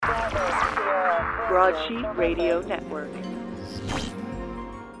Broadsheet Radio Network.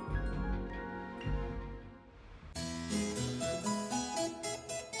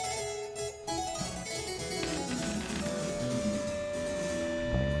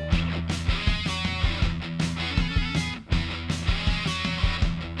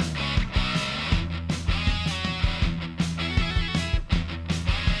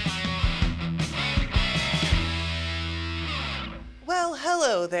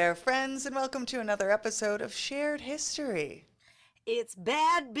 Hello there, friends, and welcome to another episode of Shared History. It's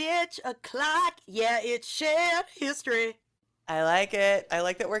bad bitch o'clock. Yeah, it's shared history. I like it. I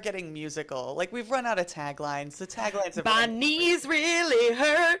like that we're getting musical. Like, we've run out of taglines. The taglines have My knees really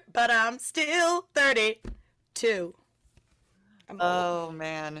hurt, but I'm still 32. Oh,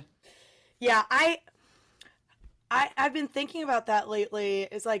 man. Yeah, I've been thinking about that lately.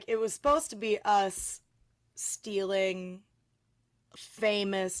 It's like it was supposed to be us stealing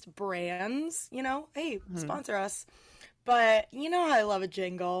famous brands, you know, hey, sponsor us. But you know how I love a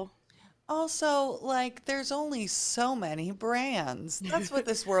jingle. Also, like, there's only so many brands. That's what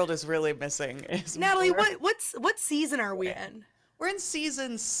this world is really missing. Is Natalie, what season are we in? We're in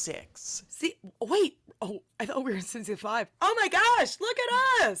season 6. Wait. Oh, I thought we were in season 5. Oh my gosh, look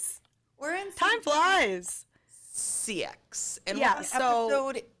at us. We're in Time flies. 6. And yeah, we're in so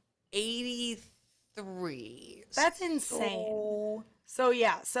episode 83. That's insane. So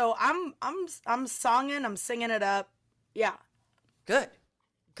yeah, so I'm songing, I'm singing it up. Yeah. Good.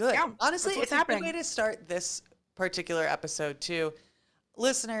 Yeah, Honestly, what's it's a happening. good way to start this particular episode too.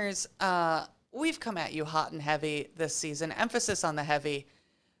 Listeners, we've come at you hot and heavy this season, emphasis on the heavy.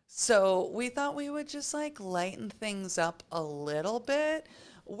 So we thought we would just like lighten things up a little bit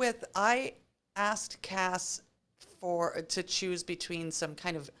I asked Cass to choose between some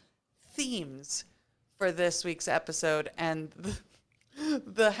kind of themes for this week's episode, and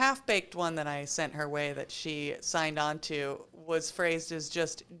the half-baked one that I sent her way that she signed on to was phrased as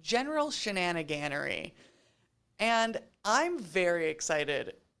just general shenaniganery. And I'm very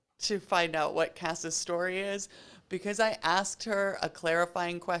excited to find out what Cass's story is, because I asked her a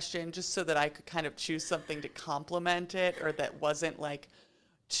clarifying question just so that I could kind of choose something to complement it, or that wasn't like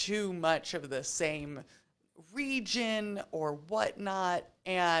too much of the same region or whatnot.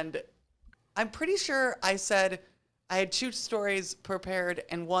 And I'm pretty sure I said I had 2 stories prepared,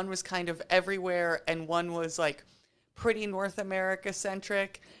 and one was kind of everywhere, and one was like pretty North America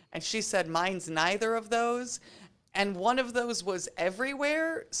centric. And she said, mine's neither of those. And one of those was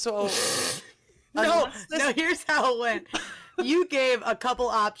everywhere. So no, here's how it went. You gave a couple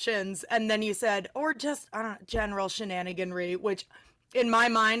options, and then you said, or just, I don't know, general shenaniganry, which in my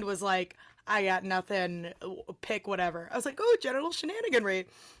mind was like, I got nothing, pick whatever. I was like, oh, general shenaniganry.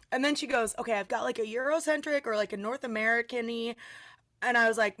 And then she goes, okay, I've got like a Eurocentric or like a North American-y. And I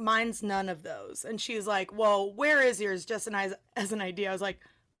was like, mine's none of those. And she's like, well, where is yours? Just as an idea. I was like,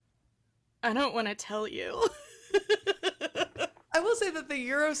 I don't want to tell you. I will say that the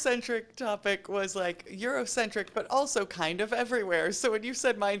Eurocentric topic was like Eurocentric, but also kind of everywhere. So when you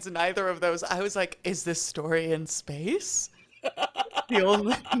said mine's neither of those, I was like, is this story in space? The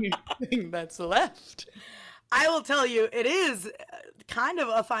only thing that's left. I will tell you, it is kind of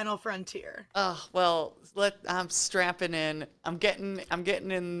a final frontier. Oh, well, I'm strapping in. I'm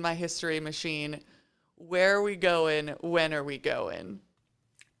getting in my history machine. Where are we going? When are we going?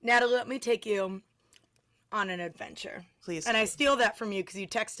 Natalie, let me take you on an adventure. Please. And I steal that from you because you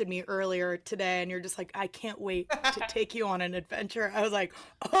texted me earlier today and you're just like, I can't wait to take you on an adventure. I was like,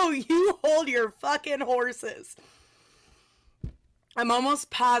 oh, you hold your fucking horses. I'm almost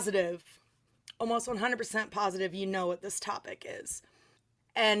positive, almost 100% positive you know what this topic is.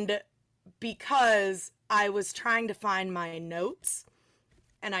 And because I was trying to find my notes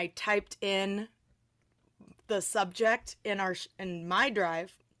and I typed in the subject in my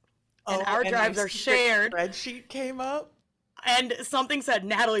drive, and our drives are shared. Spreadsheet came up, and something said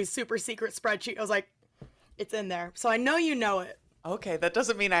Natalie's super secret spreadsheet. I was like, it's in there. So I know you know it. Okay, that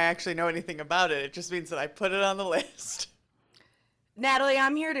doesn't mean I actually know anything about it. It just means that I put it on the list. Natalie,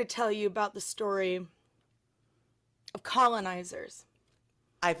 I'm here to tell you about the story of colonizers.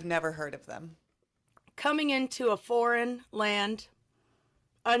 I've never heard of them. Coming into a foreign land,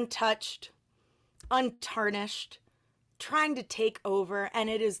 untouched, untarnished, trying to take over,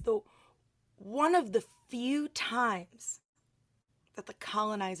 and it is one of the few times that the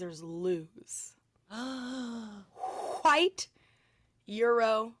colonizers lose. White,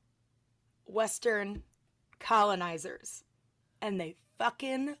 Euro, Western colonizers. And they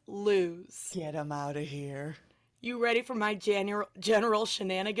fucking lose. Get them out of here. You ready for my general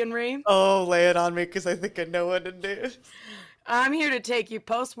shenaniganry? Oh, lay it on me, because I think I know what it is. I'm here to take you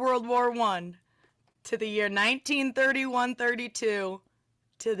post-World War I, to the year 1931-32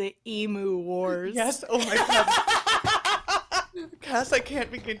 to the Emu Wars. Yes. Oh my God. Cass, I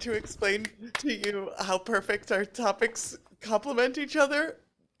can't begin to explain to you how perfect our topics complement each other.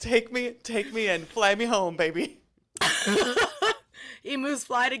 Take me in. Fly me home, baby. Emus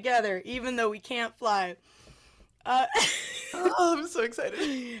fly together, even though we can't fly. Oh, I'm so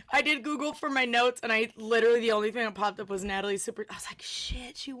excited. I did Google for my notes, and I literally the only thing that popped up was Natalie's super. I was like,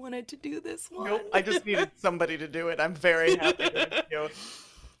 shit, she wanted to do this one. Nope, I just needed somebody to do it. I'm very happy with you.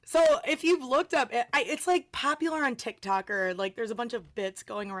 So if you've looked up, it's like popular on TikTok, or like there's a bunch of bits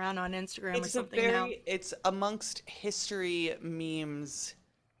going around on Instagram or something now. It's amongst history memes.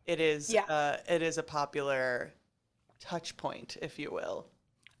 It is a popular touch point, if you will.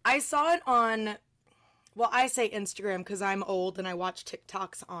 I saw it on, well, I say Instagram because I'm old and I watch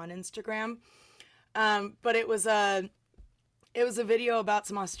TikToks on Instagram. But it was a video about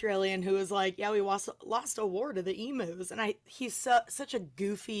some Australian who was like, yeah, we lost a war to the emus. And he's such a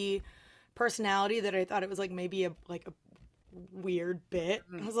goofy personality that I thought it was like maybe a weird bit.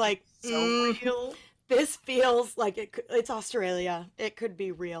 I was like, So real. This feels like it's Australia. It could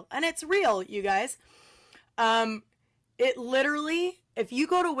be real. And it's real, you guys. It literally, if you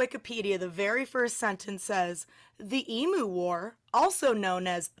go to Wikipedia, the very first sentence says, the Emu War, also known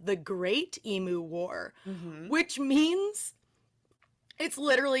as the Great Emu War, which means it's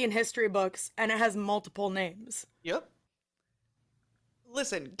literally in history books and it has multiple names. Yep.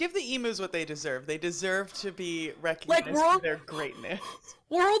 Listen, give the emus what they deserve. They deserve to be recognized for their greatness.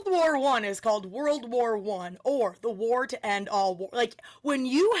 World War I is called World War I, or the war to end all war. Like, when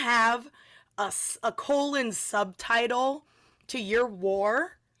you have a colon subtitle to your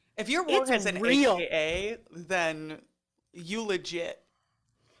war, if your war has an real. AKA, then you legit.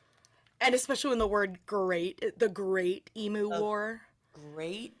 And especially when the word great, the Great Emu War.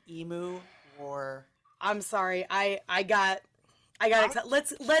 Great Emu War. I'm sorry, I got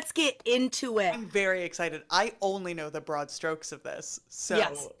excited. Let's get into it. I'm very excited. I only know the broad strokes of this, so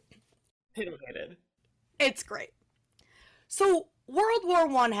Yes. titillated. It's great. So World War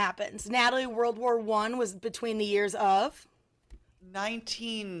I happens. Natalie, World War I was between the years of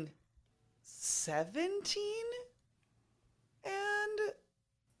 1917 and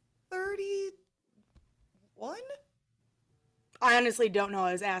 31? I honestly don't know.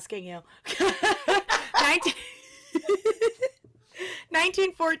 I was asking you.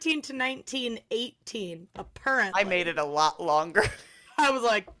 1914 to 1918, apparently. I made it a lot longer. I was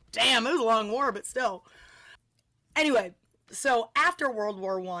like, damn, it was a long war, but still. Anyway, so after World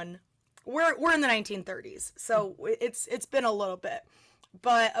War I, we're in the 1930s, so it's been a little bit.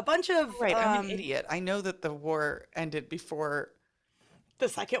 But a bunch of... Right, I'm an idiot. I know that the war ended before... The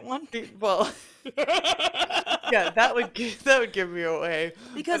second one? Well, yeah, that would give me away.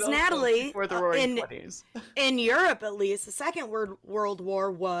 Because But also Natalie, before the Roaring 20s. in Europe at least, the Second World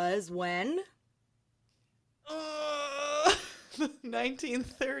War was when?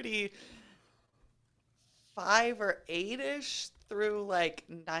 1935 or 8-ish through like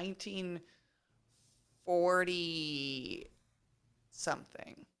 1940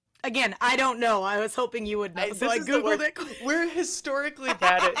 something. Again, I don't know. I was hoping you would know, so I Googled it. We're historically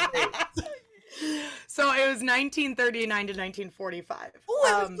bad at dates. So it was 1939 to 1945. Oh,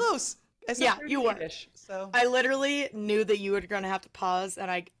 I was close. I said yeah, you were. 38-ish, so. I literally knew that you were going to have to pause, and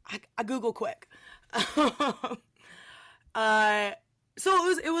I Google quick. So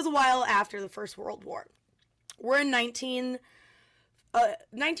it was a while after the First World War. We're in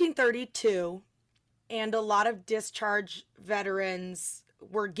 1932, and a lot of discharged veterans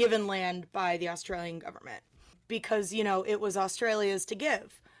were given land by the Australian government because, you know, it was Australia's to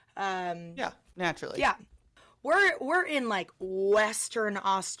give. Yeah, naturally. Yeah. We're in like Western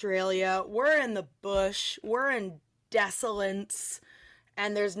Australia. We're in the bush. We're in desolence,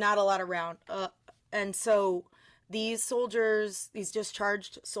 and there's not a lot around. And so these soldiers, these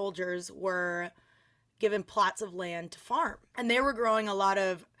discharged soldiers, were given plots of land to farm, and they were growing a lot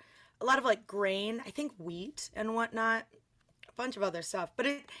of like grain, I think wheat and whatnot, a bunch of other stuff. But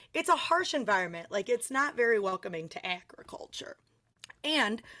it's a harsh environment. Like, it's not very welcoming to agriculture,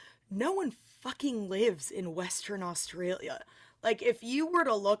 and no one fucking lives in Western Australia. Like, if you were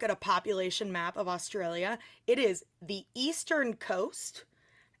to look at a population map of Australia, it is the eastern coast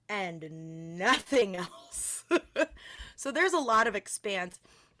and nothing else. So there's a lot of expanse.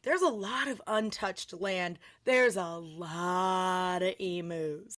 There's a lot of untouched land. There's a lot of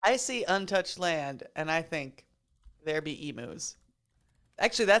emus. I see untouched land, and I think there be emus.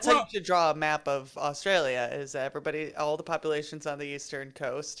 Actually, that's how you should draw a map of Australia, is everybody, all the populations on the eastern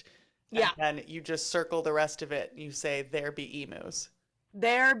coast. Yeah. And you just circle the rest of it. You say, there be emus.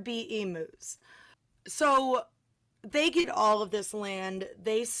 There be emus. So they get all of this land.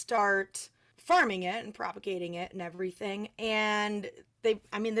 They start farming it and propagating it and everything. And they've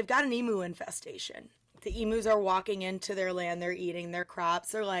got an emu infestation. The emus are walking into their land. They're eating their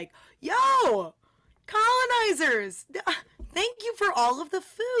crops. They're like, yo, colonizers, thank you for all of the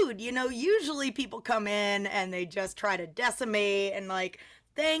food. You know, usually people come in and they just try to decimate and like,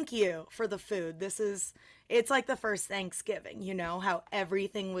 thank you for the food. It's like the first Thanksgiving, you know, how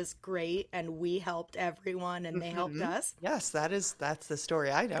everything was great and we helped everyone and they helped us. Yes, that's the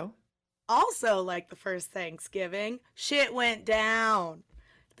story I know. Also, like the first Thanksgiving, shit went down.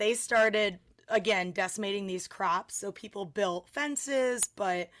 They started, again, decimating these crops. So people built fences,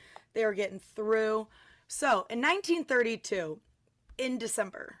 but they were getting through. So in 1932, in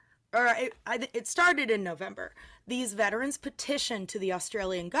December, or it started in November, these veterans petitioned to the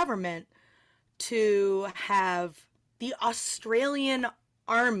Australian government to have the Australian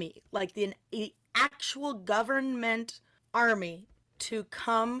army, like the actual government army, to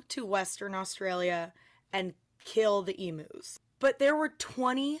come to Western Australia and kill the emus. But there were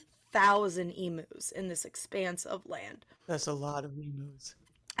 20,000 emus in this expanse of land. That's a lot of emus.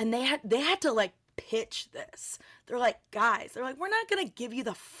 And they had to like pitch this. They're like, guys, we're not going to give you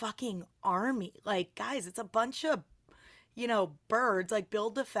the fucking army. Like, guys, it's a bunch of, you know, birds, like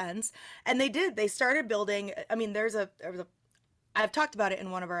build the fence. And they did. They started building. I mean, I've talked about it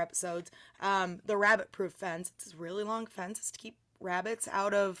in one of our episodes. The rabbit proof fence. It's this really long fence. It's to keep rabbits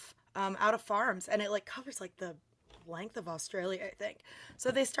out of farms. And it like covers like the length of Australia, I think. So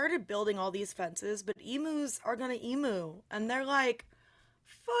they started building all these fences, but emus are going to emu. And they're like,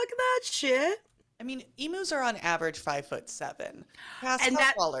 fuck that shit. I mean, emus are on average 5'7". Cass, And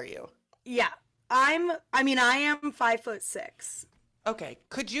how tall are you? Yeah. I am 5'6". Okay.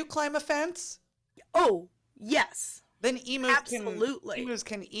 Could you climb a fence? Oh, yes. Then Absolutely. emus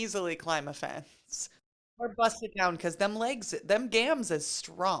can easily climb a fence. Or bust it down because them gams is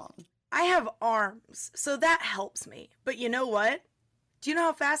strong. I have arms, so that helps me. But you know what? Do you know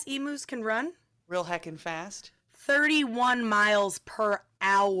how fast emus can run? Real heckin' fast. 31 miles per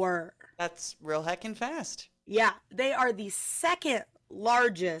hour. That's real heckin' fast. Yeah, they are the second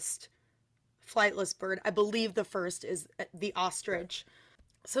largest flightless bird. I believe the first is the ostrich.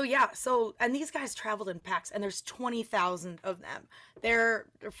 So yeah, and these guys traveled in packs, and there's 20,000 of them. They're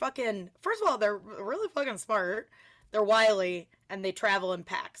fucking, first of all, they're really fucking smart. They're wily, and they travel in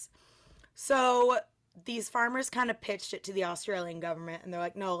packs. So these farmers kind of pitched it to the Australian government, and they're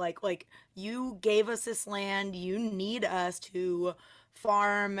like, no, like you gave us this land, you need us to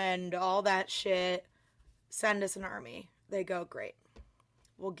farm and all that shit. Send us an army. They go, great,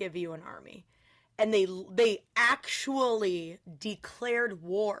 we'll give you an army. And they actually declared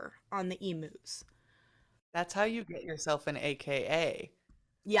war on the emus. That's how you get yourself an AKA.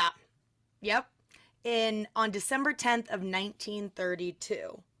 Yeah. Yep. On December 10th of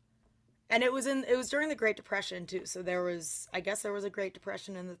 1932. And it was during the Great Depression too. So I guess there was a Great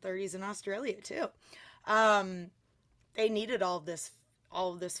Depression in the 30s in Australia too. They needed all of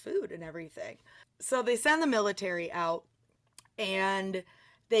this food and everything. So they send the military out, and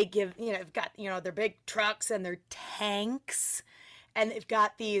they give, they've got, their big trucks and their tanks, and they've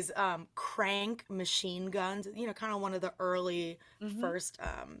got these crank machine guns, kind of one of the early first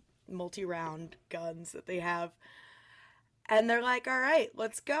multi-round guns that they have. And they're like, all right,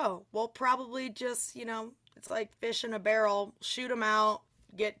 let's go. We'll probably just, it's like fish in a barrel, shoot them out,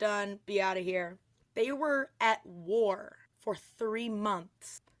 get done, be out of here. They were at war for 3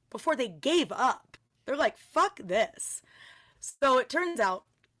 months before they gave up. They're like, fuck this. So it turns out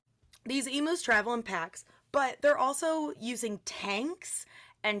these emus travel in packs, but they're also using tanks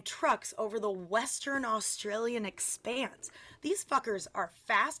and trucks over the Western Australian expanse. These fuckers are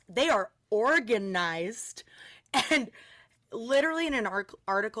fast. They are organized. And literally in an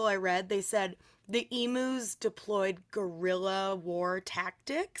article I read, they said the emus deployed guerrilla war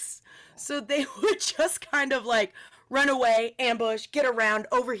tactics. So they would just kind of like run away, ambush, get around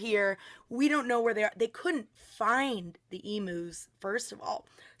over here. We don't know where they are. They couldn't find the emus, first of all.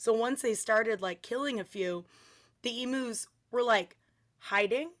 So once they started like killing a few, the emus were like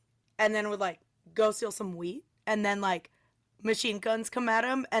hiding, and then would like go steal some wheat, and then like machine guns come at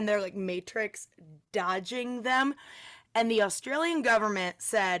them, and they're like matrix dodging them. And the Australian government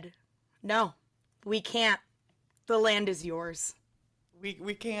said, no, we can't. The land is yours.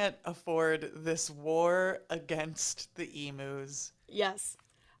 We can't afford this war against the emus. Yes.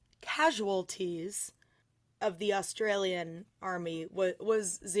 Casualties of the Australian army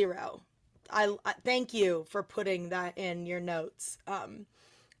was 0. I thank you for putting that in your notes.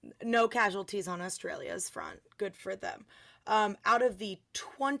 No casualties on Australia's front. Good for them. Out of the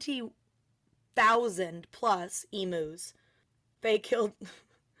 1,000 plus emus. They killed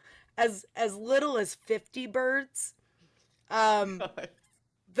as little as 50 birds.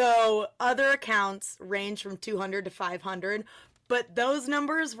 Though other accounts range from 200 to 500, but those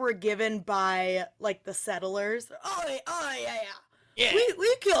numbers were given by like the settlers. Oh yeah.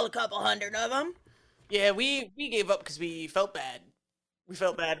 We killed a couple hundred of them. Yeah, we gave up because we felt bad. We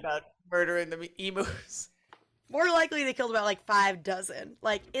felt bad about murdering the emus. More likely they killed about like 5 dozen,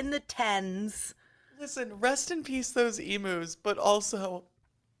 like in the tens. Listen, rest in peace those emus, but also,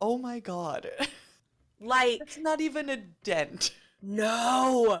 oh my god. Like, It's not even a dent.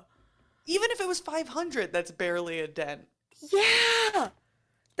 no. Even if it was 500, that's barely a dent. Yeah.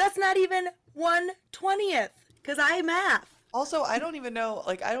 That's not even 1/20th, because I math. Also, I don't even know,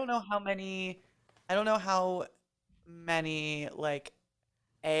 like, I don't know how many, like,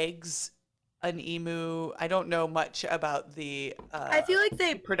 eggs an emu, I don't know much about the I feel like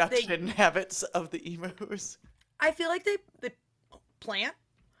they production habits of the emus. I feel like they plant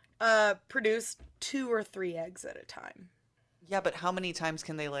produce 2 or 3 eggs at a time. Yeah, but how many times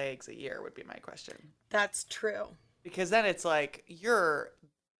can they lay eggs a year would be my question. That's true. Because then it's like you're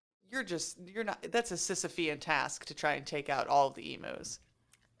not, that's a Sisyphean task to try and take out all of the emus.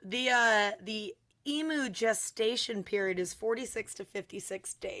 The emu gestation period is 46 to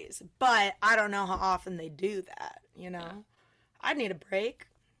 56 days, but I don't know how often they do that, you know? Yeah. I need a break.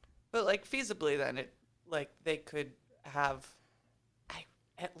 But like feasibly then they could have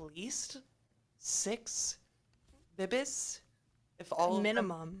at least 6 bibis if all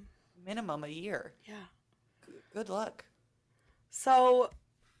minimum a year. Yeah. Good luck. So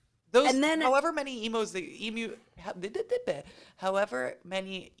those, and then however many emos however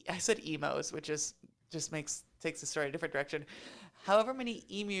many, I said emos, which is takes the story a different direction. However many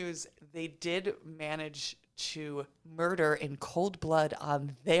emus they did manage to murder in cold blood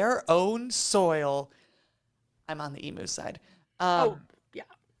on their own soil. I'm on the emu side. Yeah.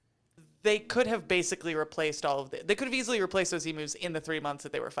 They could have basically replaced they could have easily replaced those emus in the 3 months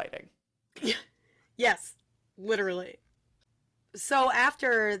that they were fighting. Yes, literally. So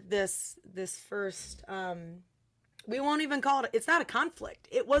after this first, we won't even call it, it's not a conflict.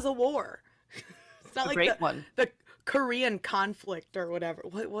 It was a war. It's not like the Korean conflict or whatever.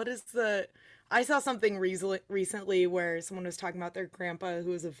 What is I saw something recently where someone was talking about their grandpa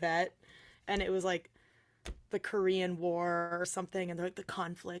who was a vet, and it was like the Korean War or something, and they're like, the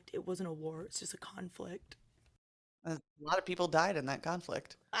conflict, it wasn't a war, it's just a conflict. A lot of people died in that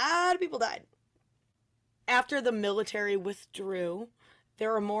conflict. A lot of people died. After the military withdrew,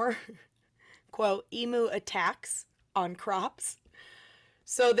 there were more, quote, emu attacks on crops.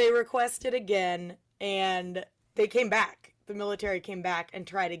 So they requested again, and they came back. The military came back and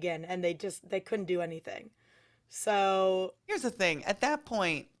tried again, and they couldn't do anything. So here's the thing. At that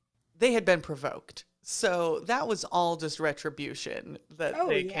point, they had been provoked. So that was all just retribution that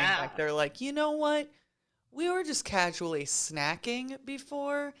they came back. They're like, you know what? We were just casually snacking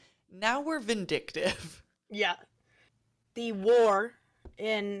before. Now we're vindictive. Yeah. The war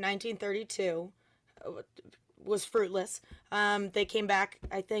in 1932 was fruitless. They came back,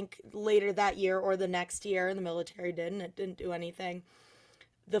 I think, later that year or the next year, and the military did, and it didn't do anything.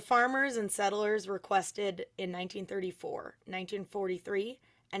 The farmers and settlers requested in 1934, 1943,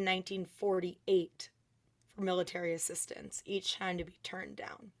 and 1948 for military assistance, each time to be turned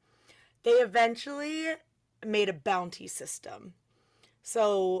down. They eventually made a bounty system.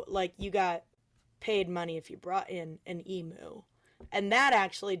 So, like, you got paid money if you brought in an emu. And that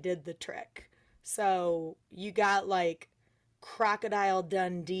actually did the trick. So, you got, like, Crocodile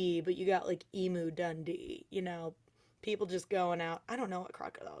Dundee, but you got, like, Emu Dundee. You know, people just going out. I don't know what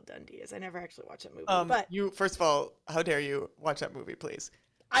Crocodile Dundee is. I never actually watched that movie. But first of all, how dare you watch that movie, please?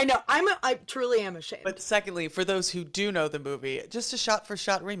 I know. I truly am ashamed. But secondly, for those who do know the movie, just a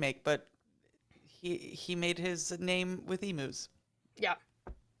shot-for-shot remake, but he made his name with emus. Yeah.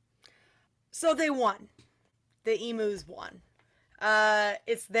 So they won. The emus won.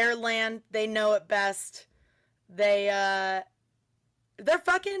 It's their land. They know it best. They're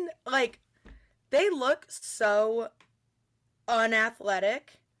fucking, like, they look so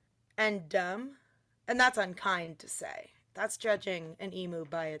unathletic and dumb. And that's unkind to say. That's judging an emu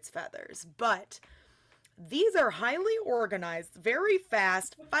by its feathers. But these are highly organized, very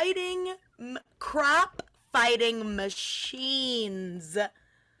fast, crop fighting machines.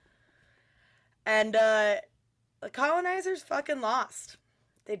 And the colonizers fucking lost.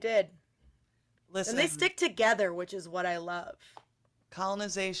 They did. Listen, and they stick together, which is what I love.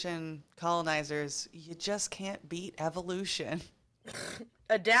 Colonizers, you just can't beat evolution.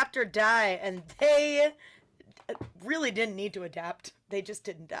 Adapt or die, and they really didn't need to adapt. They just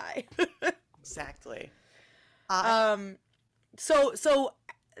didn't die. Exactly. So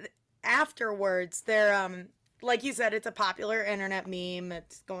afterwards, they're like you said, it's a popular internet meme.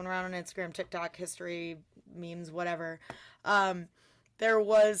 It's going around on Instagram, TikTok, history, memes, whatever. There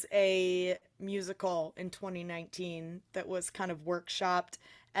was a musical in 2019 that was kind of workshopped,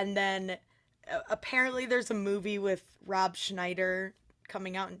 and then apparently there's a movie with Rob Schneider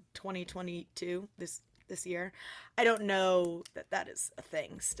coming out in 2022 this year. I don't know that is a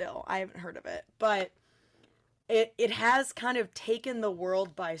thing still. I haven't heard of it, but it has kind of taken the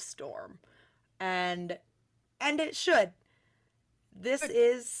world by storm, and it should. This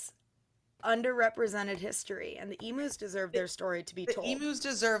is underrepresented history, and the emus deserve their story to be told. The emus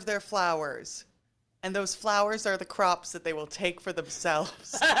deserve their flowers, and those flowers are the crops that they will take for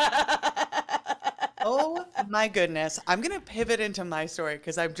themselves. Oh my goodness. I'm going to pivot into my story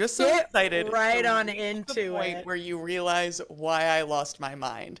because I'm just so excited. Right on to into the point it. where you realize why I lost my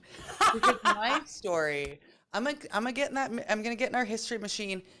mind. Because my story, I'm gonna get in our history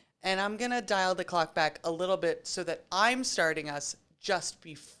machine, and I'm going to dial the clock back a little bit so that I'm starting us just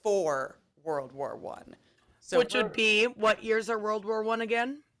before World War I. So Which would be, what years are World War I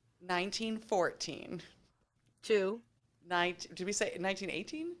again? 1914. Two. Did we say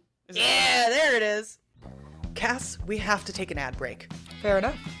 1918? Yeah, there it is. Cass, we have to take an ad break. Fair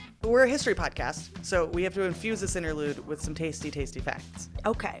enough. We're a history podcast, so we have to infuse this interlude with some tasty, tasty facts.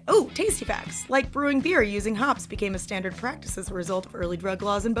 Okay. Oh, tasty facts. Like brewing beer using hops became a standard practice as a result of early drug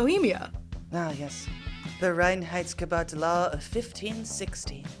laws in Bohemia. Ah, yes. The Reinheitsgebot Law of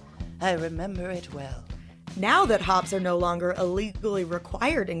 1516. I remember it well. Now that hops are no longer a legally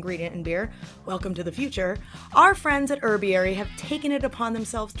required ingredient in beer, welcome to the future, our friends at Herbiary have taken it upon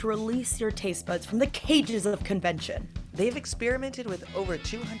themselves to release your taste buds from the cages of convention. They've experimented with over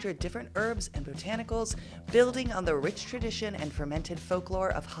 200 different herbs and botanicals, building on the rich tradition and fermented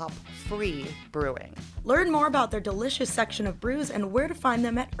folklore of hop-free brewing. Learn more about their delicious section of brews and where to find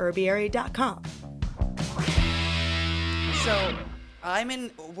them at herbiary.com. So,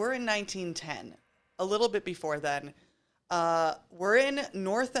 we're in 1910. A little bit before then. We're in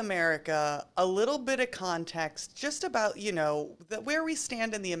North America. A little bit of context just about, where we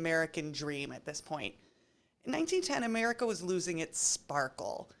stand in the American dream at this point. In 1910, America was losing its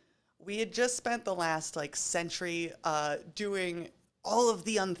sparkle. We had just spent the last century doing all of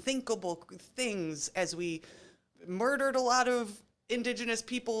the unthinkable things as we murdered a lot of indigenous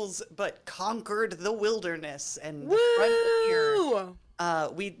peoples, but conquered the wilderness and frontier.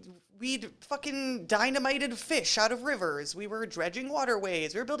 We'd fucking dynamited fish out of rivers. We were dredging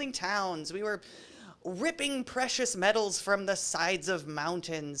waterways. We were building towns. We were ripping precious metals from the sides of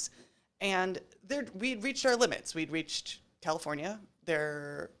mountains. And we'd reached our limits. We'd reached California.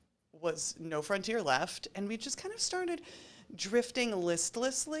 There was no frontier left. And we just kind of started drifting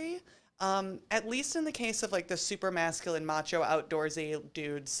listlessly. At least in the case of the super masculine, macho, outdoorsy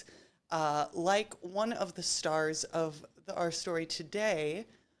dudes. Like one of the stars of our story today,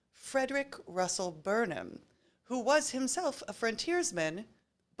 Frederick Russell Burnham, who was himself a frontiersman,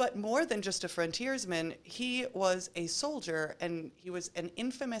 but more than just a frontiersman, he was a soldier and he was an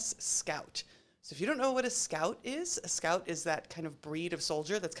infamous scout. So if you don't know what a scout is that kind of breed of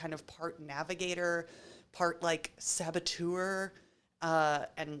soldier that's kind of part navigator, part saboteur,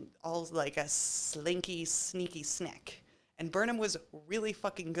 and all a slinky, sneaky snack. And Burnham was really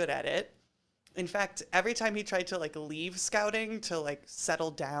fucking good at it. In fact, every time he tried to leave scouting to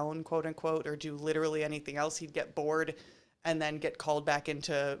settle down, quote unquote, or do literally anything else, he'd get bored and then get called back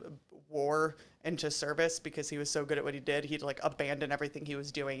into war, into service because he was so good at what he did. He'd abandon everything he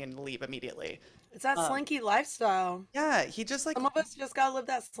was doing and leave immediately. It's that slinky lifestyle. Yeah, he just some of us just gotta live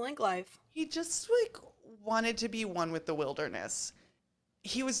that slink life. He just wanted to be one with the wilderness.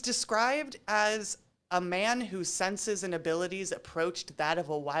 He was described as a man whose senses and abilities approached that of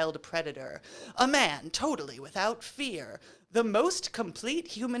a wild predator. A man totally without fear. The most complete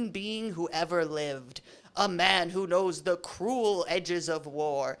human being who ever lived. A man who knows the cruel edges of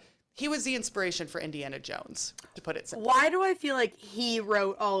war. He was the inspiration for Indiana Jones, to put it simply. Why do I feel like he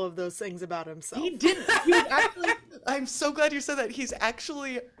wrote all of those things about himself? He didn't. He actually, I'm so glad you said that. He's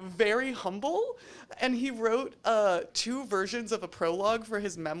actually very humble, and he wrote 2 versions of a prologue for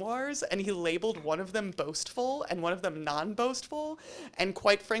his memoirs, and he labeled one of them boastful and one of them non-boastful, and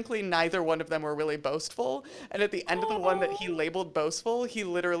quite frankly, neither one of them were really boastful. And at the end of the one that he labeled boastful, he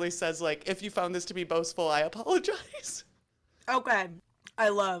literally says, if you found this to be boastful, I apologize. Okay. I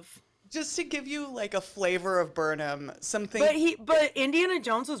love. Just to give you a flavor of Burnham, something. But Indiana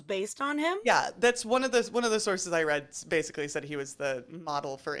Jones was based on him? Yeah, that's one of the sources I read basically said he was the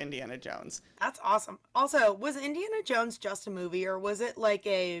model for Indiana Jones. That's awesome. Also, was Indiana Jones just a movie, or was it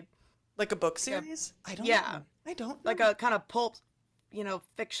Like a book series? I don't Yeah. know. I don't Like know. a kind of pulp,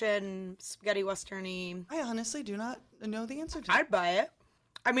 fiction, spaghetti westerny. I honestly do not know the answer to that. I'd buy it.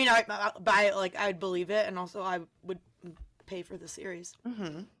 I mean, I'd buy it, like, I'd believe it, and also I would pay for the series.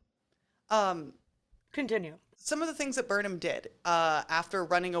 Um, Continue. some of the things that Burnham did after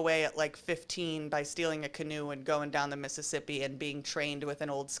running away at like 15 by stealing a canoe and going down the Mississippi and being trained with an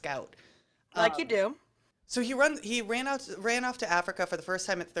old scout. Like you do. So he ran off to Africa for the first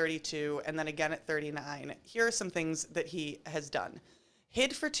time at 32 and then again at 39. Here are some things that he has done.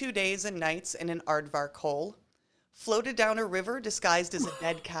 Hid for 2 days and nights in an aardvark hole. Floated down a river disguised as a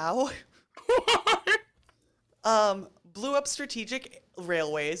dead cow. Blew up strategic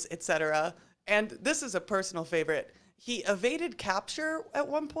railways, etc. And this is a personal favorite. He evaded capture at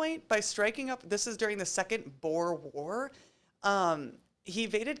one point by striking up. This is during the Second Boer War. He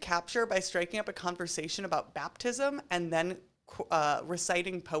evaded capture by striking up a conversation about baptism and then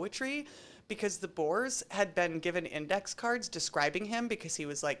reciting poetry because the Boers had been given index cards describing him because he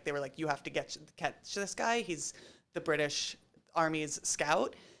was like, they were like, you have to catch this guy. He's the British Army's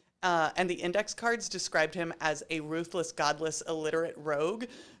scout. And the index cards described him as a ruthless, godless, illiterate rogue.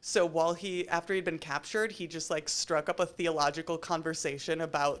 So after he'd been captured, he just like struck up a theological conversation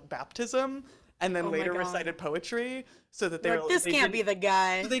about baptism and then later recited poetry so that they were This can't be the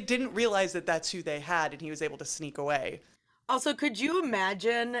guy. So they didn't realize that that's who they had and he was able to sneak away. Also, could you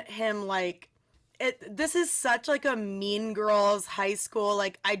imagine him, like, this is such like a Mean Girls high school,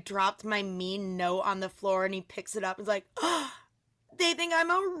 like, I dropped my mean note on the floor and he picks it up and is like, oh, they think I'm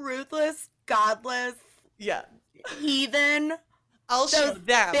a ruthless, godless Yeah. heathen. I'll show Those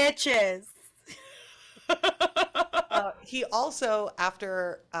them. bitches. He also,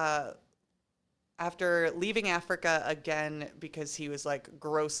 after leaving Africa again because he was like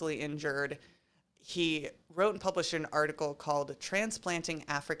grossly injured, he wrote and published an article called Transplanting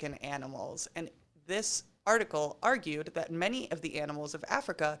African Animals. And this article argued that many of the animals of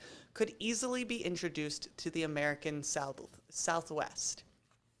Africa could easily be introduced to the American Southwest.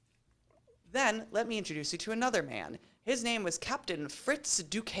 Then let me introduce you to another man. His name was Captain Fritz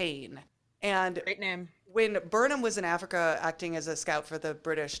Duquesne. And Great name. when Burnham was in Africa acting as a scout for the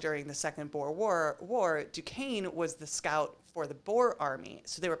British during the Second Boer War, Duquesne was the scout for the Boer army.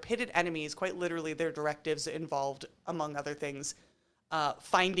 So they were pitted enemies. Quite literally, their directives involved, among other things,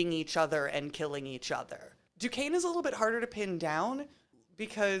 finding each other and killing each other. Duquesne is a little bit harder to pin down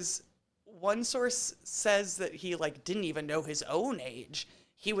because one source says that he like didn't even know his own age.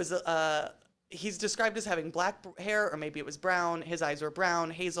 He was he's described as having black hair, or maybe it was brown. His eyes were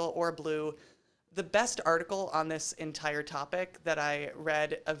brown, hazel, or blue. The best article on this entire topic that I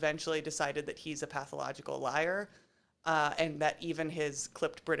read eventually decided that he's a pathological liar, and that even his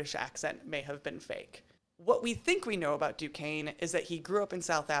clipped British accent may have been fake. What we think we know about Duquesne is that he grew up in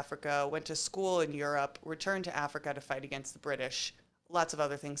South Africa, went to school in Europe, returned to Africa to fight against the British. Lots of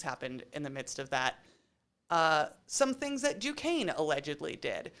other things happened in the midst of that. Some things that Duquesne allegedly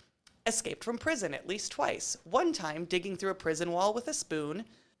did. Escaped from prison at least twice. One time digging through a prison wall with a spoon.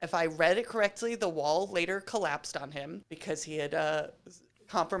 If I read it correctly, the wall later collapsed on him because he had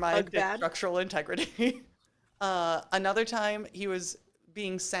compromised his structural integrity. Another time he was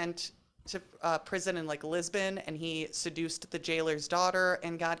being sent to prison in like Lisbon and he seduced the jailer's daughter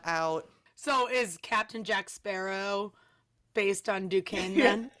and got out. So is Captain Jack Sparrow based on Duquesne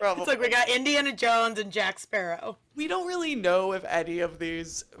then? Probably. It's like we got Indiana Jones and Jack Sparrow. We don't really know if any of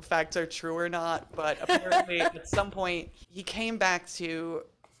these facts are true or not, but apparently at some point he came back to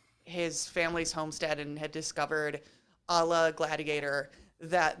his family's homestead and had discovered, a la Gladiator,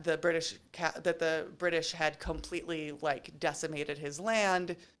 that the British had completely like decimated his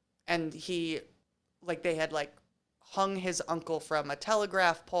land, and they had like hung his uncle from a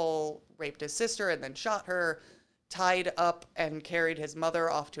telegraph pole, raped his sister, and then shot her, tied up and carried his mother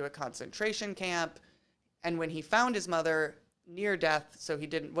off to a concentration camp. And when he found his mother near death, so he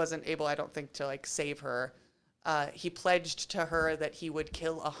wasn't able, I don't think, to like save her, he pledged to her that he would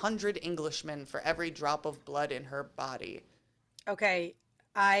kill 100 Englishmen for every drop of blood in her body. Okay,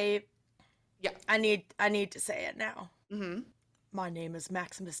 I need to say it now. Mm-hmm. My name is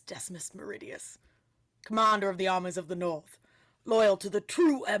Maximus Decimus Meridius, commander of the armies of the North, loyal to the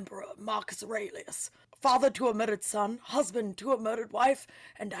true emperor Marcus Aurelius, father to a murdered son, husband to a murdered wife,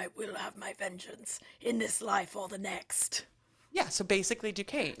 and I will have my vengeance in this life or the next. Yeah, so basically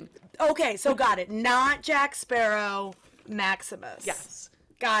Duquesne. Okay, so got it. Not Jack Sparrow, Maximus. Yes.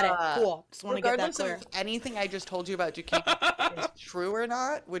 Got it. Cool. Just want to get that Regardless clear. of anything I just told you about Duquesne is true or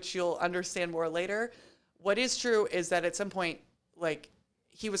not, which you'll understand more later, what is true is that at some point, like,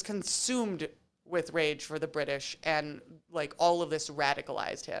 he was consumed with rage for the British, and like all of this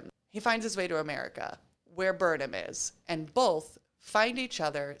radicalized him. He finds his way to America, where Burnham is, and both find each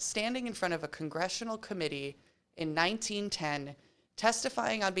other standing in front of a congressional committee in 1910,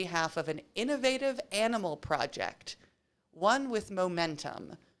 testifying on behalf of an innovative animal project, one with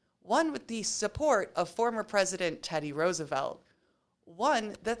momentum, one with the support of former President Teddy Roosevelt,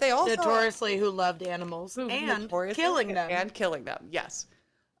 one that they all Notoriously who loved animals and killing them. And killing them, yes.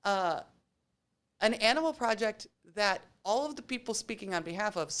 An animal project that all of the people speaking on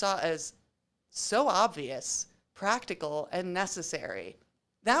behalf of saw as so obvious, practical, and necessary.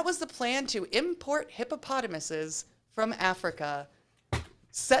 That was the plan: to import hippopotamuses from Africa,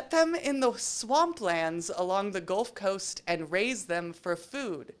 set them in the swamplands along the Gulf Coast, and raise them for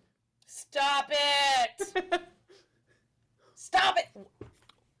food. Stop it! Stop it!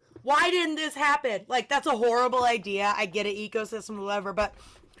 Why didn't this happen? Like, that's a horrible idea. I get it, ecosystem, whatever, but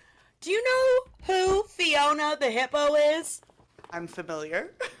do you know who Fiona the hippo is? I'm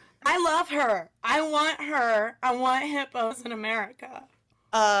familiar. I love her. I want her. I want hippos in America.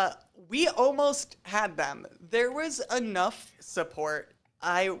 We almost had them. There was enough support.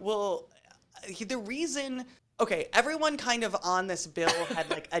 The reason, okay, everyone kind of on this bill had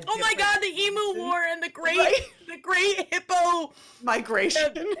like a oh my God, the Emu War and the great hippo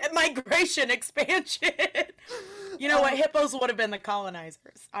migration expansion. You know what? Hippos would have been the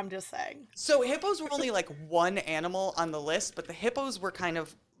colonizers. I'm just saying. So hippos were only like one animal on the list, but the hippos were kind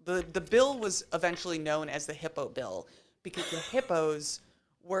of, the bill was eventually known as the Hippo Bill because the hippos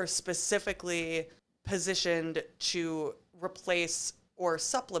were specifically positioned to replace or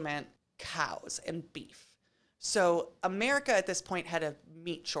supplement cows and beef. So America at this point had a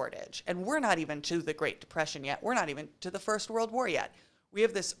meat shortage, and we're not even to the Great Depression yet. We're not even to the First World War yet. We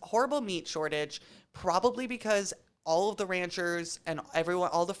have this horrible meat shortage, probably because all of the ranchers and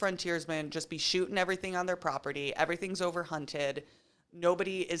everyone, all the frontiersmen just be shooting everything on their property. Everything's overhunted.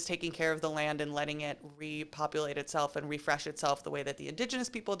 Nobody is taking care of the land and letting it repopulate itself and refresh itself the way that the indigenous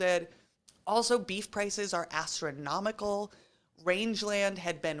people did. Also, beef prices are astronomical. Rangeland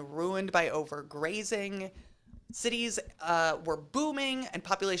had been ruined by overgrazing. Cities were booming, and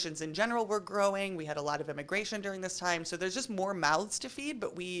populations in general were growing. We had a lot of immigration during this time, so there's just more mouths to feed,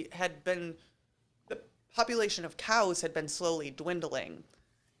 but the population of cows had been slowly dwindling.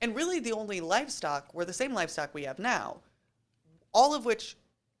 And really the only livestock were the same livestock we have now, all of which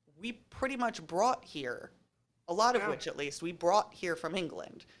we pretty much brought here, a lot of which at least, we brought here from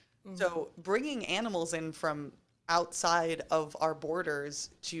England. Mm-hmm. So bringing animals in from outside of our borders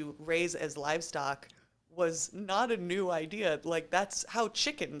to raise as livestock was not a new idea. Like, that's how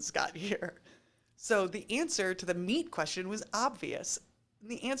chickens got here. So the answer to the meat question was obvious.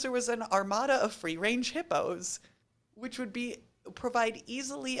 The answer was an armada of free-range hippos, which would provide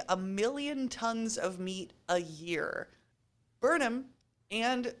easily 1 million tons of meat a year. Burnham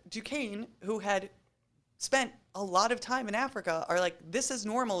and Duquesne, who had spent a lot of time in Africa, are like, this is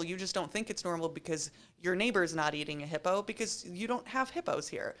normal. You just don't think it's normal because your neighbor's not eating a hippo because you don't have hippos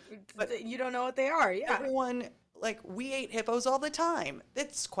here. But you don't know what they are, yeah. Everyone, like, we ate hippos all the time.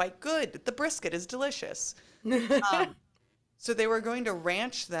 It's quite good. The brisket is delicious. So they were going to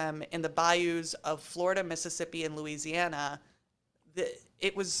ranch them in the bayous of Florida, Mississippi, and Louisiana.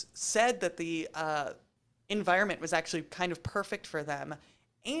 It was said that the environment was actually kind of perfect for them.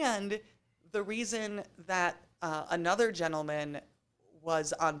 And the reason that another gentleman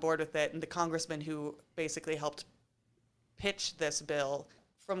was on board with it, and the congressman who basically helped pitch this bill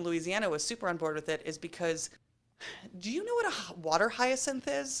from Louisiana was super on board with it, is because, do you know what a water hyacinth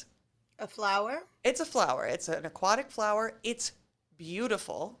is? A flower? It's a flower. It's an aquatic flower. It's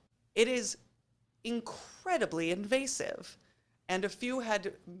beautiful. It is incredibly invasive. And a few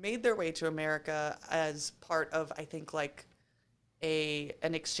had made their way to America as part of, I think, like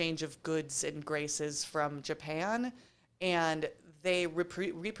an exchange of goods and graces from Japan. And they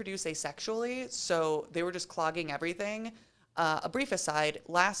reproduce asexually, so they were just clogging everything. A brief aside,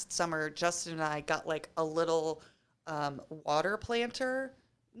 last summer, Justin and I got like a little water planter.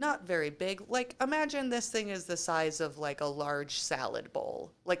 Not very big. Like, imagine this thing is the size of like a large salad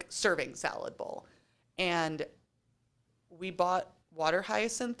bowl, like serving salad bowl. And we bought water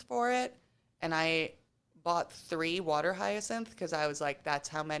hyacinth for it, and I bought 3 water hyacinth because I was like, that's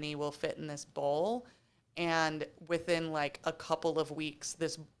how many will fit in this bowl. And within like a couple of weeks,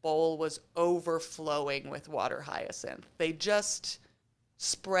 this bowl was overflowing with water hyacinth. They just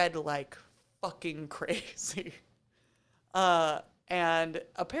spread like fucking crazy. And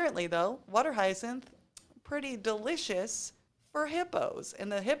apparently, though, water hyacinth, pretty delicious for hippos,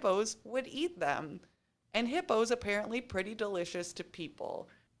 and the hippos would eat them. And hippos apparently pretty delicious to people.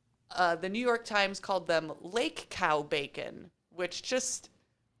 The New York Times called them lake cow bacon, which just,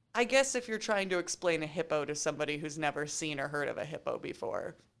 I guess if you're trying to explain a hippo to somebody who's never seen or heard of a hippo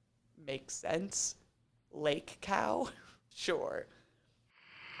before, makes sense. Lake cow? Sure.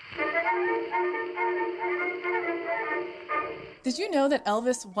 Did you know that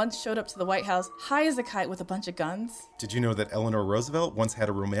Elvis once showed up to the White House high as a kite with a bunch of guns? Did you know that Eleanor Roosevelt once had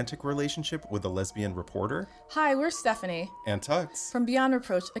a romantic relationship with a lesbian reporter? Hi, we're Stephanie. And Tux. From Beyond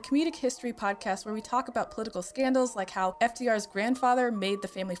Reproach, a comedic history podcast where we talk about political scandals like how FDR's grandfather made the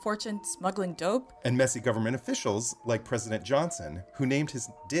family fortune smuggling dope. And messy government officials like President Johnson, who named his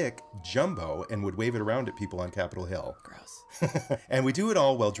dick Jumbo and would wave it around at people on Capitol Hill. Gross. And we do it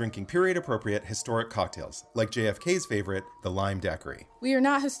all while drinking period-appropriate historic cocktails, like JFK's favorite, the Lime Daiquiri. We are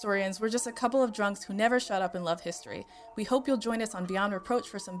not historians, we're just a couple of drunks who never shut up and love history. We hope you'll join us on Beyond Reproach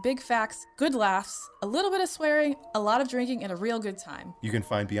for some big facts, good laughs, a little bit of swearing, a lot of drinking, and a real good time. You can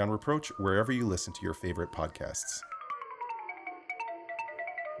find Beyond Reproach wherever you listen to your favorite podcasts.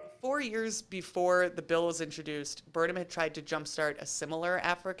 4 years before the bill was introduced, Burnham had tried to jumpstart a similar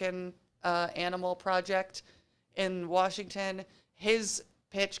African animal project in Washington. His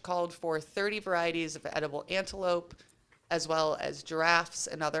pitch called for 30 varieties of edible antelope, as well as giraffes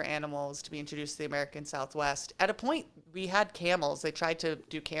and other animals to be introduced to the American Southwest. At a point, we had camels. They tried to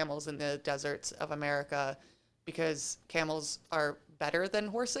do camels in the deserts of America because camels are better than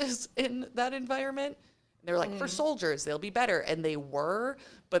horses in that environment. They were like, for soldiers, they'll be better. And they were,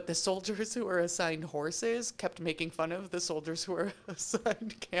 but the soldiers who were assigned horses kept making fun of the soldiers who were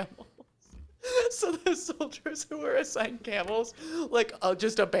assigned camels. So the soldiers who were assigned camels, like,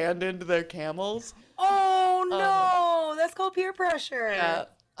 just abandoned their camels. Oh, no. That's called peer pressure. Yeah.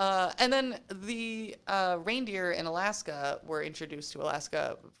 And then the reindeer in Alaska were introduced to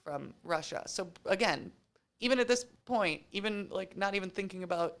Alaska from Russia. So again, even at this point, even like not even thinking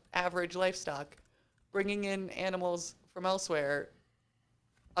about average livestock, bringing in animals from elsewhere,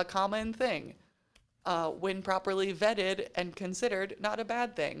 a common thing, when properly vetted and considered, not a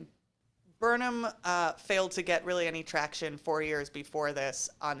bad thing. Burnham failed to get really any traction 4 years before this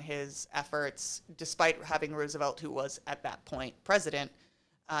on his efforts, despite having Roosevelt, who was at that point president,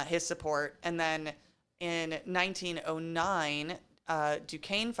 his support. And then in 1909,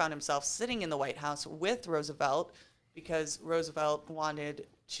 Duquesne found himself sitting in the White House with Roosevelt because Roosevelt wanted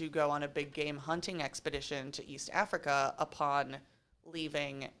to go on a big game hunting expedition to East Africa upon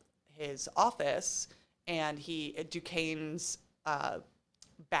leaving his office. And Duquesne's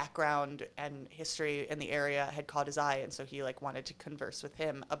background and history in the area had caught his eye, and so he wanted to converse with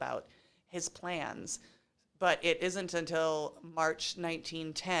him about his plans. But it isn't until March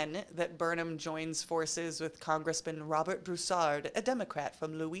 1910 that Burnham joins forces with Congressman Robert Broussard, a Democrat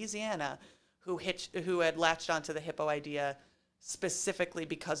from Louisiana, who had latched onto the hippo idea specifically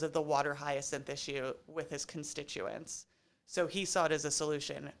because of the water hyacinth issue with his constituents. So he saw it as a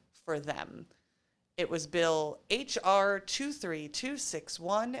solution for them. It was Bill H.R.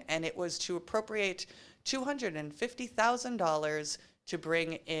 23261, and it was to appropriate $250,000 to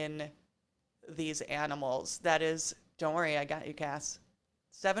bring in these animals. That is, don't worry, I got you, Cass,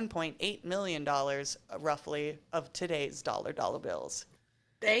 $7.8 million, roughly, of today's dollar bills.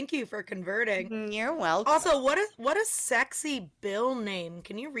 Thank you for converting. You're welcome. Also, what a sexy bill name.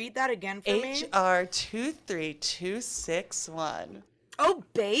 Can you read that again for me? HR 23261. Oh,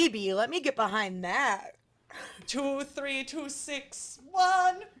 baby, let me get behind that.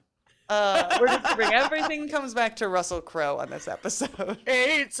 23261. We're just gonna bring everything comes back to Russell Crowe on this episode.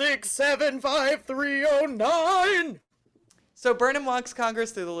 8675309. So Burnham walks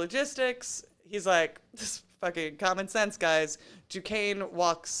Congress through the logistics. He's like, this is fucking common sense, guys. Duquesne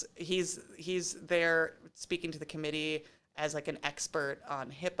walks. He's there speaking to the committee as an expert on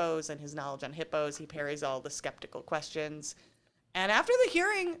hippos and his knowledge on hippos. He parries all the skeptical questions. And after the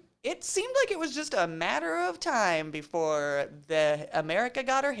hearing, it seemed like it was just a matter of time before America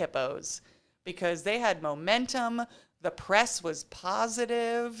got her hippos, because they had momentum. The press was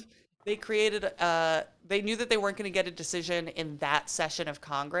positive. They they knew that they weren't going to get a decision in that session of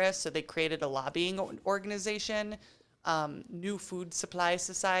Congress, so they created a lobbying organization, New Food Supply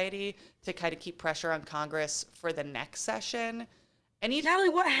Society, to kind of keep pressure on Congress for the next session. And Natalie,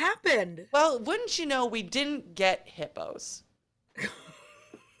 what happened? Well, wouldn't you know, we didn't get hippos.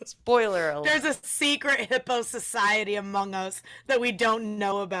 Spoiler alert. There's a secret hippo society among us that we don't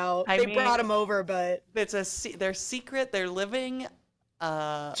know about. They brought them over, but they're secret. They're living.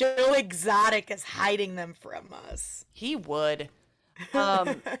 Joe Exotic is hiding them from us. He would.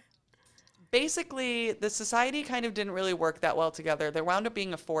 Basically, the society kind of didn't really work that well together. There wound up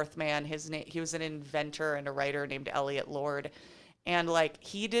being a fourth man. He was an inventor and a writer named Elliot Lord. And like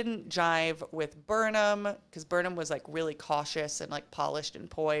he didn't jive with Burnham because Burnham was like really cautious and like polished and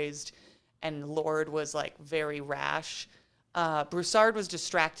poised, and Lord was like very rash. Broussard was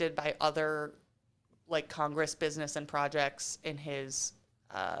distracted by other like Congress business and projects in his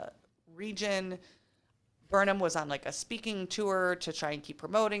region. Burnham was on like a speaking tour to try and keep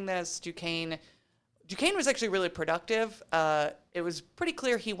promoting this. Duquesne was actually really productive. It was pretty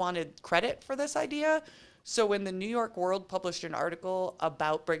clear he wanted credit for this idea. So when the New York World published an article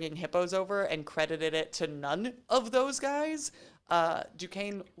about bringing hippos over and credited it to none of those guys,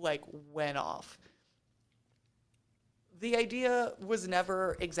 Duquesne like went off. The idea was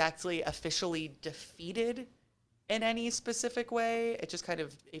never exactly officially defeated in any specific way. It just kind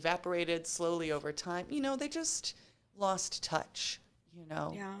of evaporated slowly over time. You know, they just lost touch, you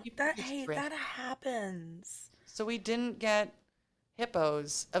know. Yeah, People just drift. that happens. So we didn't get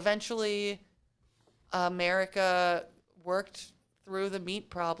hippos. Eventually, America worked through the meat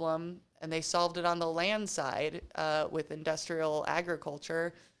problem, and they solved it on the land side with industrial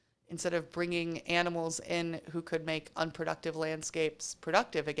agriculture instead of bringing animals in who could make unproductive landscapes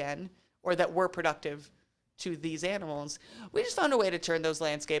productive again, or that were productive to these animals. We just found a way to turn those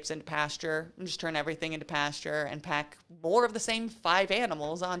landscapes into pasture and just turn everything into pasture and pack more of the same 5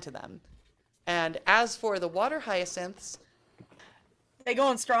 animals onto them. And as for the water hyacinths, They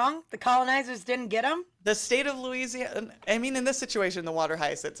going strong? The colonizers didn't get them? the state of Louisiana, I mean, in this situation, the water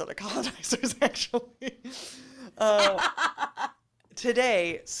hyacinths are the colonizers, actually.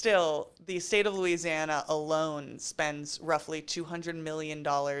 Today, still, the state of Louisiana alone spends roughly $200 million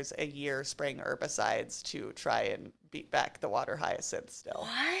a year spraying herbicides to try and beat back the water hyacinths still.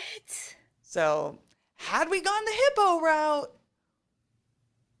 What? So, had we gone the hippo route,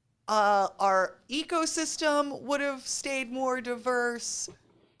 our ecosystem would have stayed more diverse.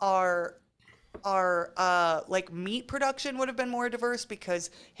 Our like meat production would have been more diverse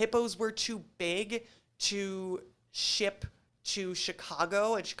because hippos were too big to ship to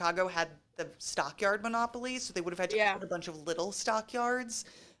Chicago, and Chicago had the stockyard monopoly, so they would have had to put a bunch of little stockyards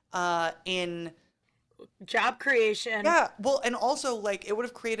in Job creation. yeah, well, and also like it would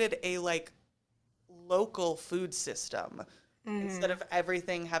have created a like local food system instead of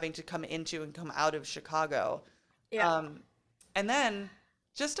everything having to come into and come out of Chicago. Yeah. And then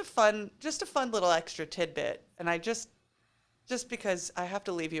just a fun little extra tidbit, and I just because I have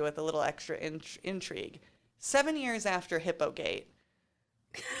to leave you with a little extra intrigue. 7 years after Hippogate,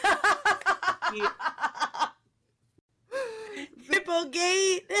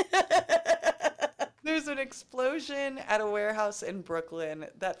 Hippogate. there's an explosion at a warehouse in Brooklyn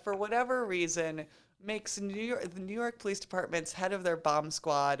that, for whatever reason, makes the New York Police Department's head of their bomb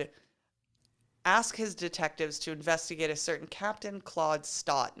squad ask his detectives to investigate a certain Captain Claude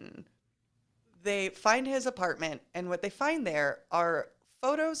Stoughton. They find his apartment, and what they find there are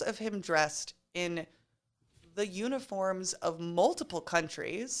photos of him dressed in the uniforms of multiple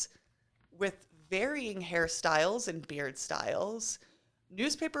countries with varying hairstyles and beard styles,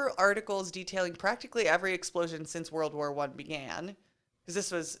 newspaper articles detailing practically every explosion since World War I began, because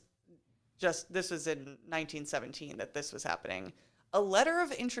this was in 1917 that this was happening. A letter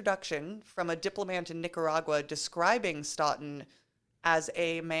of introduction from a diplomat in Nicaragua describing Stoughton as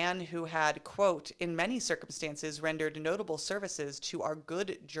a man who had, quote, in many circumstances rendered notable services to our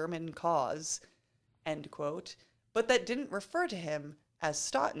good German cause, end quote, but that didn't refer to him as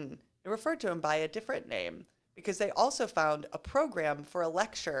Stoughton. It referred to him by a different name, because they also found a program for a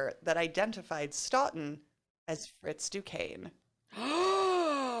lecture that identified Stoughton as Fritz Duquesne.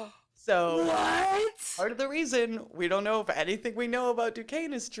 So, What? part of the reason we don't know if anything we know about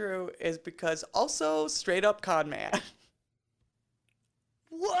Duquesne is true is because also straight up con man.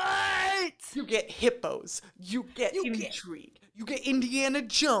 What? You get hippos, you get intrigue, you get Indiana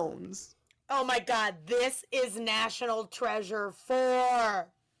Jones. Oh my God, this is National Treasure 4.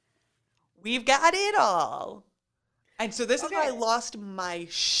 We've got it all. And so this is why I Okay. lost my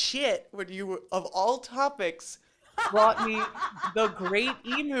shit when you, of all topics, brought me the Great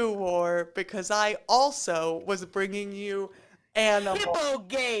Emu War, because I also was bringing you animals.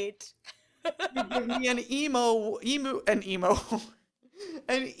 Hippogate. You give me an emo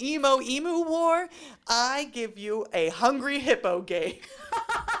war. I give you a hungry hippo game.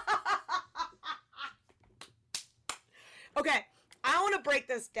 Okay, I want to break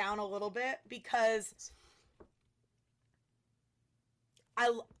this down a little bit because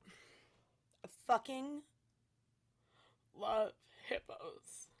I fucking love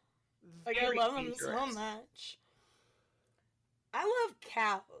hippos. Like, I Very love them so dangerous. much. I love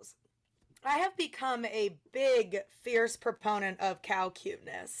cows. I have become a big, fierce proponent of cow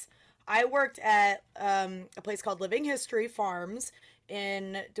cuteness. I worked at a place called Living History Farms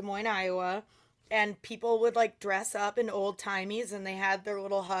in Des Moines, Iowa, and people would like dress up in old timies, and they had their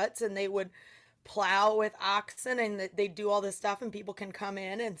little huts, and they would plow with oxen, and they do all this stuff, and people can come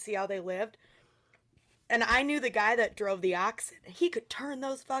in and see how they lived. And I knew the guy that drove the oxen. He could turn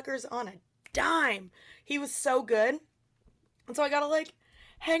those fuckers on a dime. He was so good. And so I got to like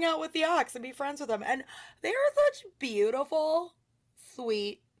hang out with the ox and be friends with them. And they are such beautiful,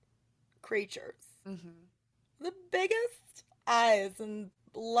 sweet creatures. The biggest eyes and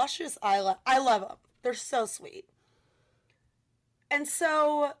luscious eyelash. I love them. They're so sweet. And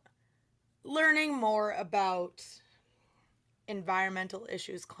so learning more about environmental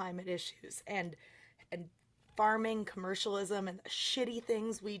issues, climate issues, and farming, commercialism, and the shitty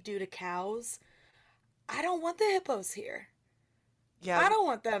things we do to cows. I don't want the hippos here. Yeah. I don't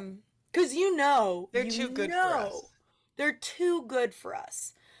want them. Because they're too good for us. They're too good for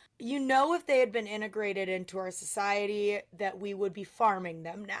us. You know, if they had been integrated into our society, that we would be farming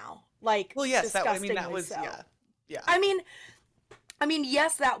them now. Like, well, yes, that disgustingly was, so. yeah. I mean,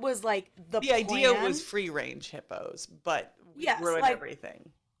 yes, that was like the idea plan. was free range hippos, but we Yes, ruined like, everything.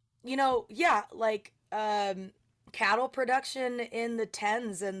 You know, yeah, like cattle production in the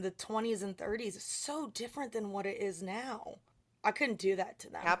 10s and the 20s and 30s is so different than what it is now. I couldn't do that to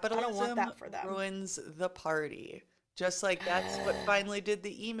them. Capitalism I don't want that for them. ruins the party. Just like that's what finally did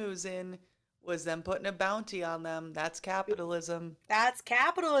the emus in, was them putting a bounty on them. That's capitalism. That's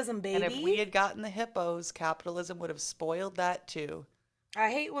capitalism, baby. And if we had gotten the hippos, capitalism would have spoiled that too. I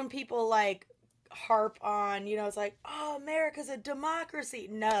hate when people like harp on, it's like, oh, America's a democracy.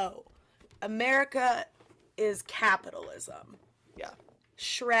 No. America is capitalism. Yeah.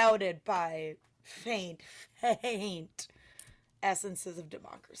 Shrouded by faint essences of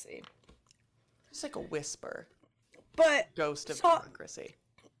democracy. Just like a whisper. But Ghost of democracy.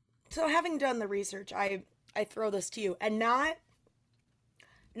 So having done the research, I throw this to you, and not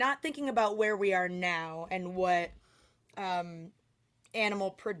thinking about where we are now and what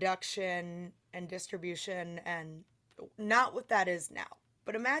animal production and distribution, and not what that is now.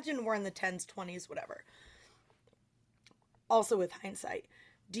 But imagine we're in the 10s, 20s, whatever. Also with hindsight,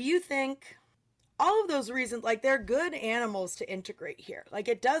 do you think all of those reasons, like, they're good animals to integrate here? Like,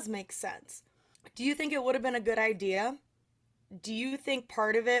 it does make sense. Do you think it would have been a good idea? Do you think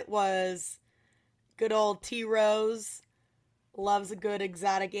part of it was good old T. Rose loves a good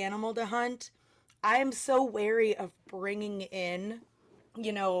exotic animal to hunt? I'm so wary of bringing in,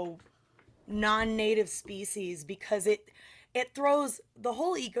 non-native species, because it throws the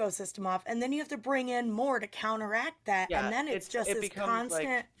whole ecosystem off, and then you have to bring in more to counteract that, and then it's just this constant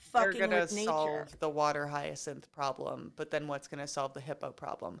like, fucking they're gonna with nature. solve the water hyacinth problem, but then what's gonna solve the hippo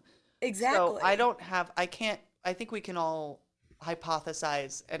problem? Exactly. So I think we can all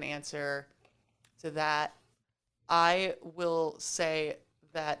hypothesize an answer to that. I will say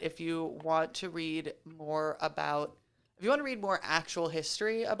that if you want to read more actual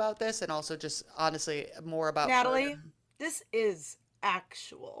history about this, and also just honestly more about Natalie, Burnham. this is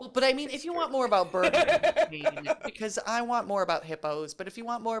actual. Well, but I mean, if you want more about Burnham and Duquesne, because I want more about hippos, but if you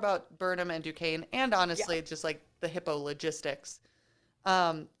want more about Burnham and Duquesne, and honestly, just like the hippo logistics,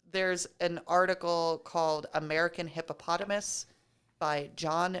 there's an article called American Hippopotamus by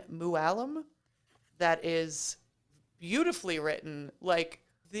John Mooallem that is beautifully written. Like,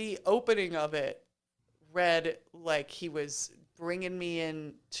 the opening of it read like he was bringing me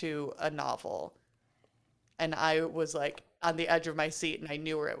into a novel. And I was like on the edge of my seat, and I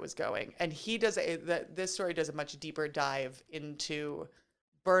knew where it was going. And this story does a much deeper dive into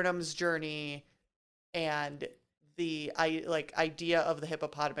Burnham's journey and the idea of the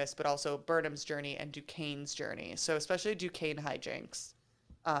hippopotamus, but also Burnham's journey and Duquesne's journey. So especially Duquesne hijinks,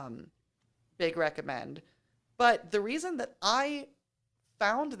 big recommend. But the reason that I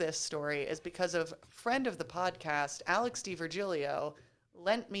found this story is because of friend of the podcast, Alex DiVirgilio,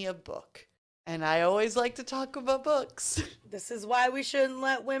 lent me a book. And I always like to talk about books. This is why we shouldn't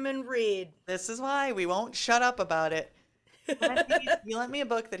let women read. This is why we won't shut up about it. He lent me a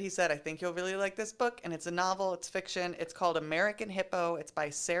book that he said, I think you'll really like this book. And it's a novel. It's fiction. It's called American Hippo. It's by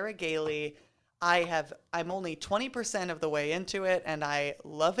Sarah Gailey. I'm only 20% of the way into it, and I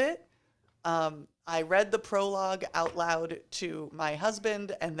love it. I read the prologue out loud to my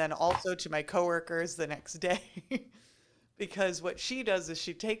husband and then also to my coworkers the next day. Because what she does is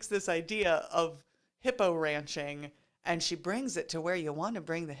she takes this idea of hippo ranching and she brings it to where you want to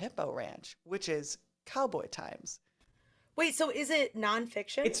bring the hippo ranch, which is cowboy times. Wait, so is it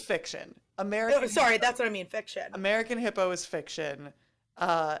nonfiction? It's fiction. That's what I mean, fiction. American Hippo is fiction.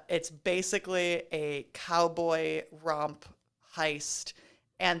 It's basically a cowboy romp heist,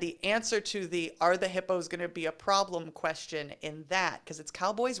 And the answer to the are the hippos going to be a problem question in that, because it's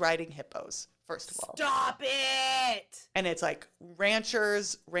cowboys riding hippos, first of all. Stop it! And it's like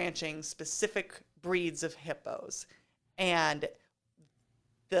ranchers ranching specific breeds of hippos. And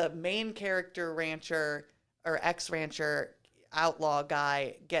the main character rancher or ex-rancher outlaw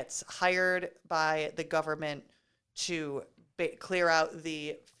guy gets hired by the government to clear out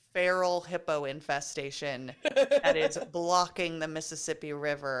the feral hippo infestation that is blocking the Mississippi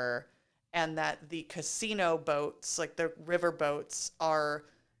River, and that the casino boats, like the river boats, are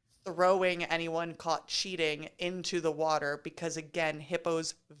throwing anyone caught cheating into the water because, again,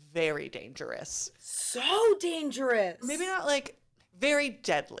 hippos very dangerous. So dangerous. Maybe not like very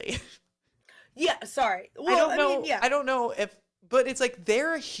deadly. Yeah, sorry. Well, I don't know. mean, yeah. I don't know if, but it's like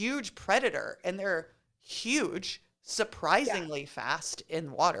they're a huge predator, and they're huge, surprisingly fast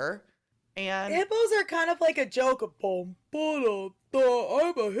in water. And Hippos are kind of like a joke of, I'm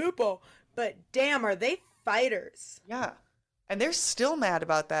a hippo. But damn, are they fighters. yeah, and they're still mad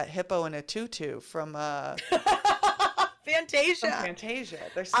about that hippo in a tutu from Fantasia. Fantasia.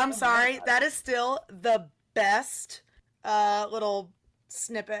 They're still I'm mad sorry. about That is still the best little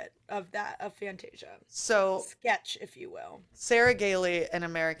snippet of Fantasia. So Sketch, if you will. Sarah Gailey, an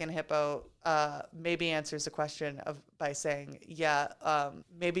American hippo, maybe answers the question by saying, "Yeah,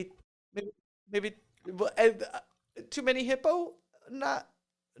 maybe too many hippo, not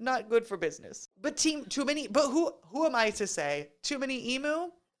good for business. But too many. But who am I to say too many emu?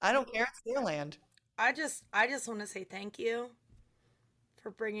 I don't care. It's their land. I just want to say thank you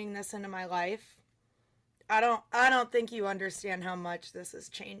for bringing this into my life. I don't think you understand how much this has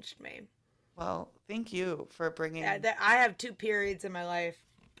changed me. Well, thank you for bringing. Yeah, I have 2 periods in my life,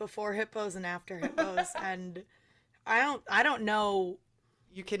 before hippos and after hippos, and I don't know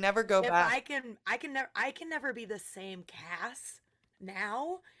You can never go if back. I can never be the same Cass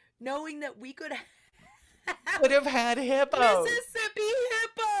now, knowing that we could Would have had hippos. Mississippi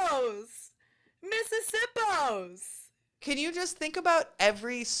hippos. Mississippos. Can you just think about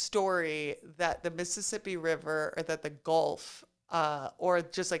every story that the Mississippi River or that the Gulf or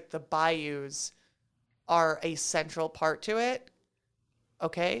just like the bayous are a central part to it?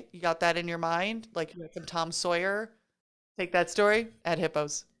 Okay, you got that in your mind? Like you got some Tom Sawyer? Take that story, add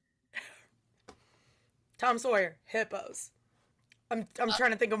hippos. Tom Sawyer, hippos. I'm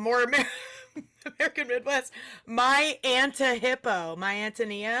trying to think of more American Midwest. My Anta-Hippo, my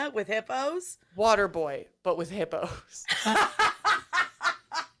Antonia with hippos. Waterboy, but with hippos.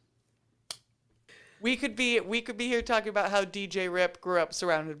 We could be here talking about how DJ Rip grew up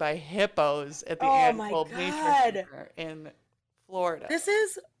surrounded by hippos at the annual nature center in Florida. This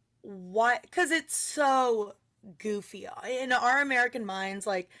is what, because it's so goofy in our American minds.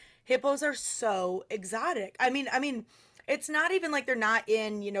 Like hippos are so exotic. I mean, it's not even like they're not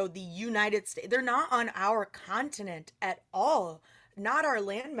in the United States. They're not on our continent at all. Not our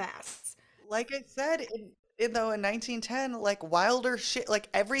landmass. Like I said, in 1910, like wilder shit, like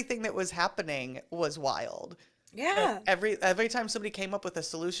everything that was happening was wild. Yeah. Every time somebody came up with a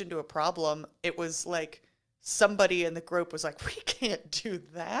solution to a problem, it was like somebody in the group was like, we can't do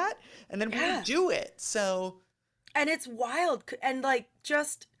that. And then we do it. So. And it's wild. And like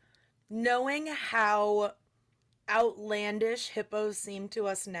just knowing how outlandish hippos seem to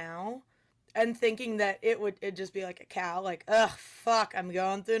us now, and thinking that it'd just be like a cow, like, ugh, fuck, I'm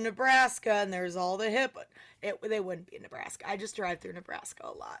going through Nebraska and there's all the hippo. They wouldn't be in Nebraska. I just drive through Nebraska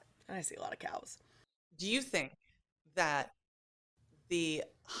a lot and I see a lot of cows. Do you think that the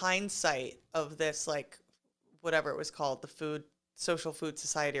hindsight of this, like, whatever it was called, the Social Food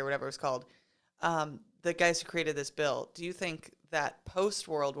Society or whatever it was called, the guys who created this bill, do you think that post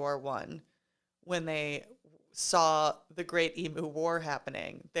World War I, when they saw the Great Emu War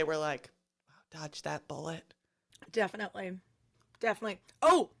happening, they were like, dodge that bullet? Definitely.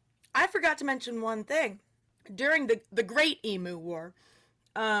 Oh, I forgot to mention one thing. During the Great Emu War,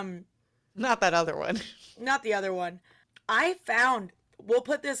 not that other one. Not the other one. I found, we'll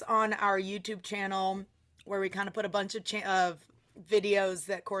put this on our YouTube channel where we kind of put a bunch of videos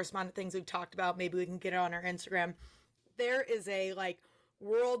that correspond to things we've talked about. Maybe we can get it on our Instagram. There is a like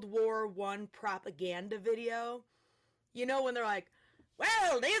World War I propaganda video. When they're like,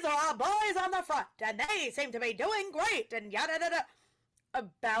 well, these are our boys on the front, and they seem to be doing great, and yada da da,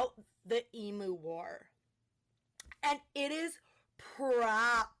 about the Emu War. And it is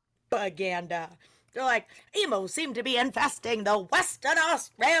propaganda. They're like, emus seem to be infesting the Western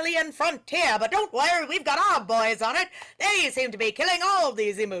Australian frontier, but don't worry, we've got our boys on it. They seem to be killing all of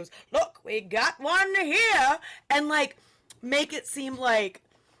these emus. Look, we got one here. And like, make it seem like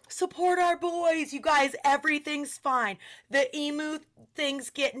support our boys. You guys, everything's fine. The emu thing's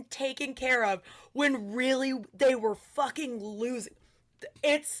getting taken care of, when really they were fucking losing.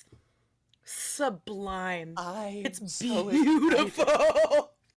 It's sublime. It's so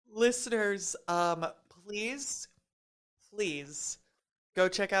beautiful. Listeners, please go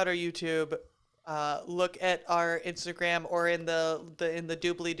check out our YouTube. Look at our Instagram, or in the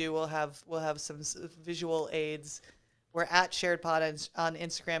doobly-doo we'll have some visual aids. We're at SharedPod on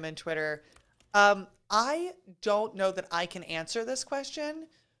Instagram and Twitter. I don't know that I can answer this question,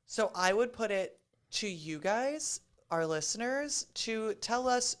 so I would put it to you guys, our listeners, to tell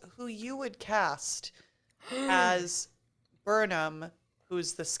us who you would cast as Burnham,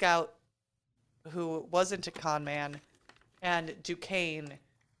 who's the scout who wasn't a con man, and Duquesne,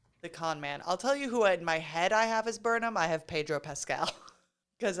 the con man. I'll tell you who in my head I have as Burnham. I have Pedro Pascal,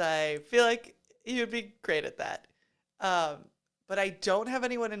 because I feel like he would be great at that. But I don't have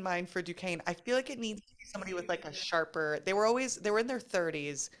anyone in mind for Duquesne. I feel like it needs to be somebody with like a sharper. They were in their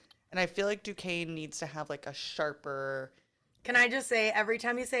 30s, and I feel like Duquesne needs to have like a sharper. Can I just say, every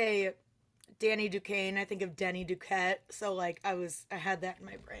time you say Danny Duquesne, I think of Denny Duquette. So like I had that in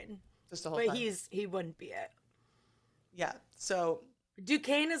my brain. Just the whole but time. he wouldn't be it. Yeah. So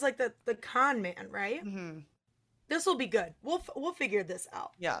Duquesne is like the con man, right? mm-hmm. This will be good. We'll figure this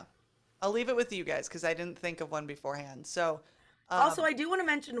out. Yeah. I'll leave it with you guys because I didn't think of one beforehand. So also, I do want to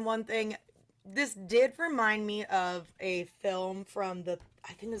mention one thing. This did remind me of a film from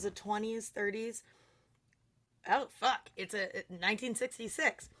I think it was the 20s, 30s. Oh, fuck. It's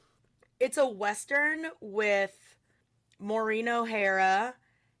 1966. It's a Western with Maureen O'Hara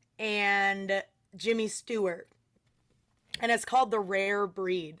and Jimmy Stewart. And it's called The Rare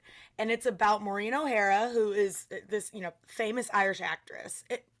Breed. And it's about Maureen O'Hara, who is this, famous Irish actress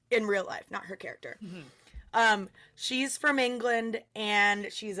in real life, not her character. Mm-hmm. She's from England, and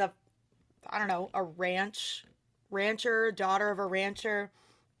she's a rancher, daughter of a rancher.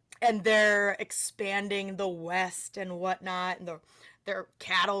 And they're expanding the West and whatnot, and their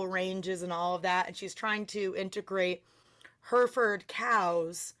cattle ranges and all of that. And she's trying to integrate Hereford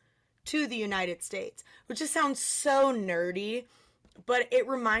cows to the United States, which just sounds so nerdy, but it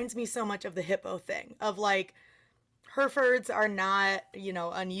reminds me so much of the hippo thing, of like, Herefords are not,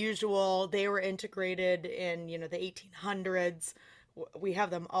 unusual. They were integrated in, the 1800s. We have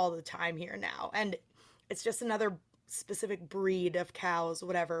them all the time here now. And it's just another specific breed of cows,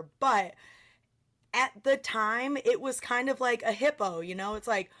 whatever. But at the time, it was kind of like a hippo, It's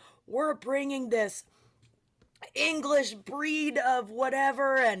like, we're bringing this English breed of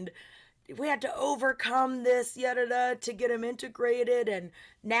whatever, and we had to overcome this to get them integrated, and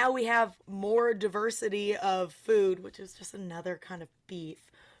now we have more diversity of food, which is just another kind of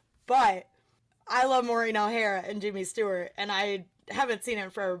beef. But I love Maureen O'Hara and Jimmy Stewart, and I haven't seen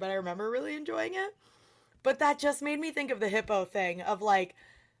it forever, but I remember really enjoying it. But that just made me think of the hippo thing, of like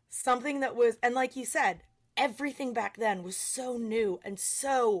something that was, and like you said, everything back then was so new and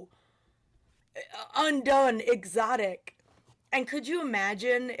so undone, exotic. And could you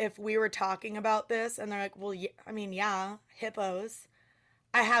imagine if we were talking about this and they're like, well, yeah, hippos.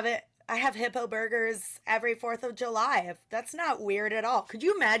 I have hippo burgers every 4th of July. That's not weird at all. Could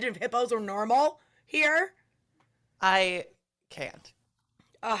you imagine if hippos were normal here? I can't.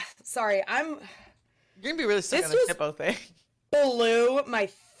 Sorry. You're going to be really stuck on this hippo thing. Blew my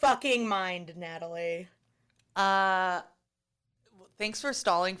fucking mind, Natalie. Thanks for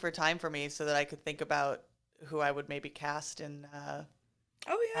stalling for time for me so that I could think about who I would maybe cast in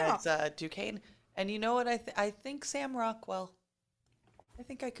as Duquesne. And you know what? I think Sam Rockwell. I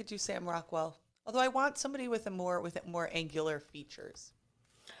think I could do Sam Rockwell. Although I want somebody with more angular features.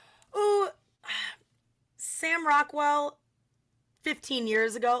 Ooh, Sam Rockwell 15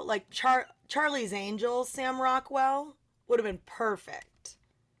 years ago, like Charlie's Angels, Sam Rockwell would have been perfect.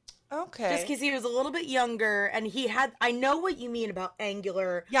 Okay. Just because he was a little bit younger, and he had, I know what you mean about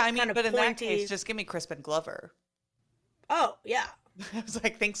angular. Yeah, I mean, kind of but in pointy. that case, just give me Crispin Glover. Oh, yeah. I was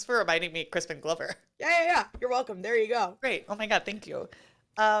like, thanks for reminding me, Crispin Glover. Yeah. You're welcome. There you go. Great. Oh my God, thank you.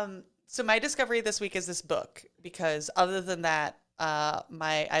 So my discovery this week is this book, because other than that,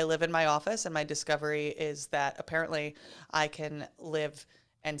 I live in my office, and my discovery is that apparently I can live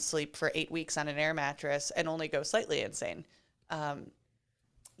and sleep for 8 weeks on an air mattress and only go slightly insane.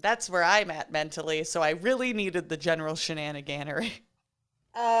 That's where I'm at mentally, so I really needed the general shenaniganery.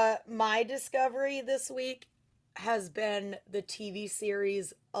 My discovery this week has been the TV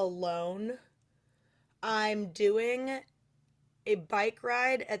series Alone. I'm doing a bike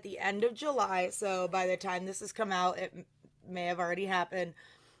ride at the end of July, so by the time this has come out, it may have already happened.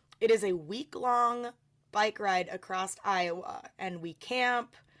 It is a week-long bike ride across Iowa, and we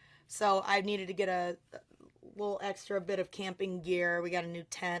camp, So I needed to get a little extra bit of camping gear. We got a new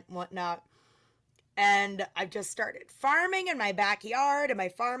tent and whatnot. And I've just started farming in my backyard. And by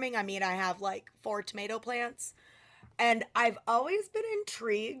farming, I mean I have like 4 tomato plants. And I've always been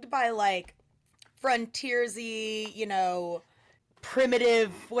intrigued by like frontiersy, you know,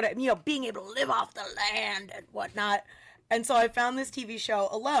 primitive, being able to live off the land and whatnot. And so I found this TV show,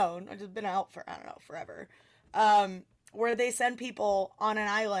 Alone. It's just been out for, I don't know, forever. Where they send people on an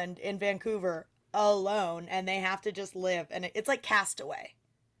island in Vancouver alone and they have to just live. And it's like Castaway.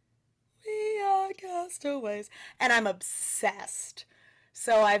 We are castaways. And I'm obsessed.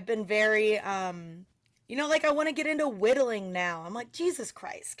 So I've been very, like I want to get into whittling now. I'm like, Jesus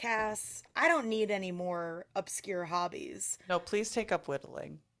Christ, Cass, I don't need any more obscure hobbies. No, please take up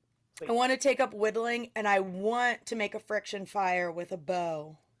whittling. I want to take up whittling and I want to make a friction fire with a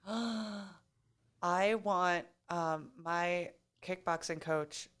bow. I want, my kickboxing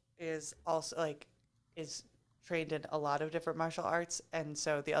coach is also is trained in a lot of different martial arts. And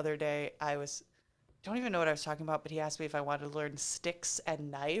so the other day don't even know what I was talking about, but he asked me if I wanted to learn sticks and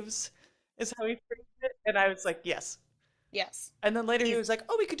knives is how he phrased it. And I was like, yes. Yes. And then later he was like,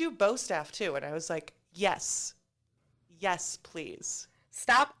 oh, we could do bow staff too. And I was like, yes. Yes, please.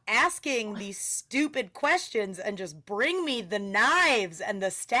 Stop asking these stupid questions and just bring me the knives and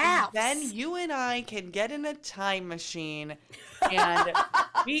the staffs. Then you and I can get in a time machine and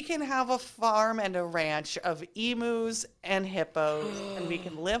we can have a farm and a ranch of emus and hippos and we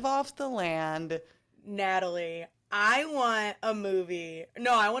can live off the land. Natalie, I want a movie.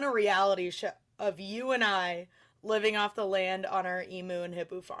 No, I want a reality show of you and I living off the land on our emu and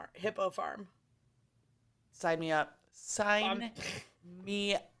hippo farm. Sign me up. Sign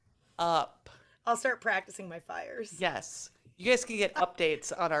me up. I'll start practicing my fires. Yes. You guys can get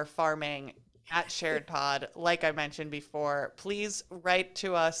updates on our farming at Shared Pod. Like I mentioned before, please write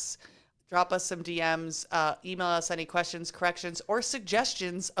to us, drop us some DMs, email us any questions, corrections, or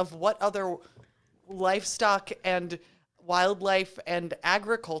suggestions of what other livestock and wildlife and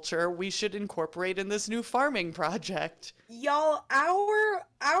agriculture we should incorporate in this new farming project. Y'all,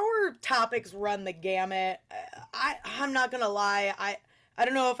 our topics run the gamut. I'm not gonna lie. I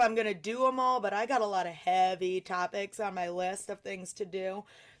don't know if I'm gonna do them all, but I got a lot of heavy topics on my list of things to do.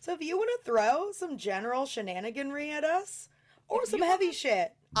 So if you want to throw some general shenaniganry at us, or some heavy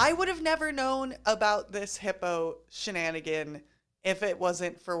shit. I would have never known about this hippo shenanigan if it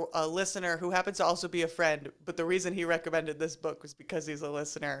wasn't for a listener who happens to also be a friend. But the reason he recommended this book was because he's a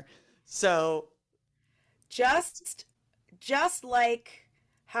listener. So just like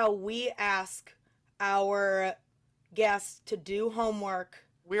how we ask our guests to do homework,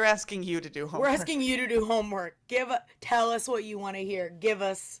 we're asking you to do homework. We're asking you to do homework. Tell us what you want to hear. Give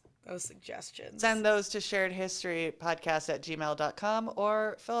us those suggestions. Send those to sharedhistorypodcast@gmail.com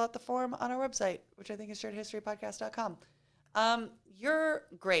or fill out the form on our website, which I think is sharedhistorypodcast.com. You're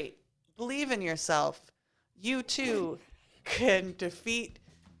great. Believe in yourself. You too can defeat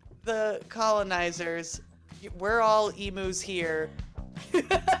the colonizers. We're all emus here.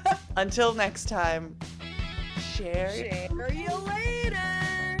 Until next time, share you later.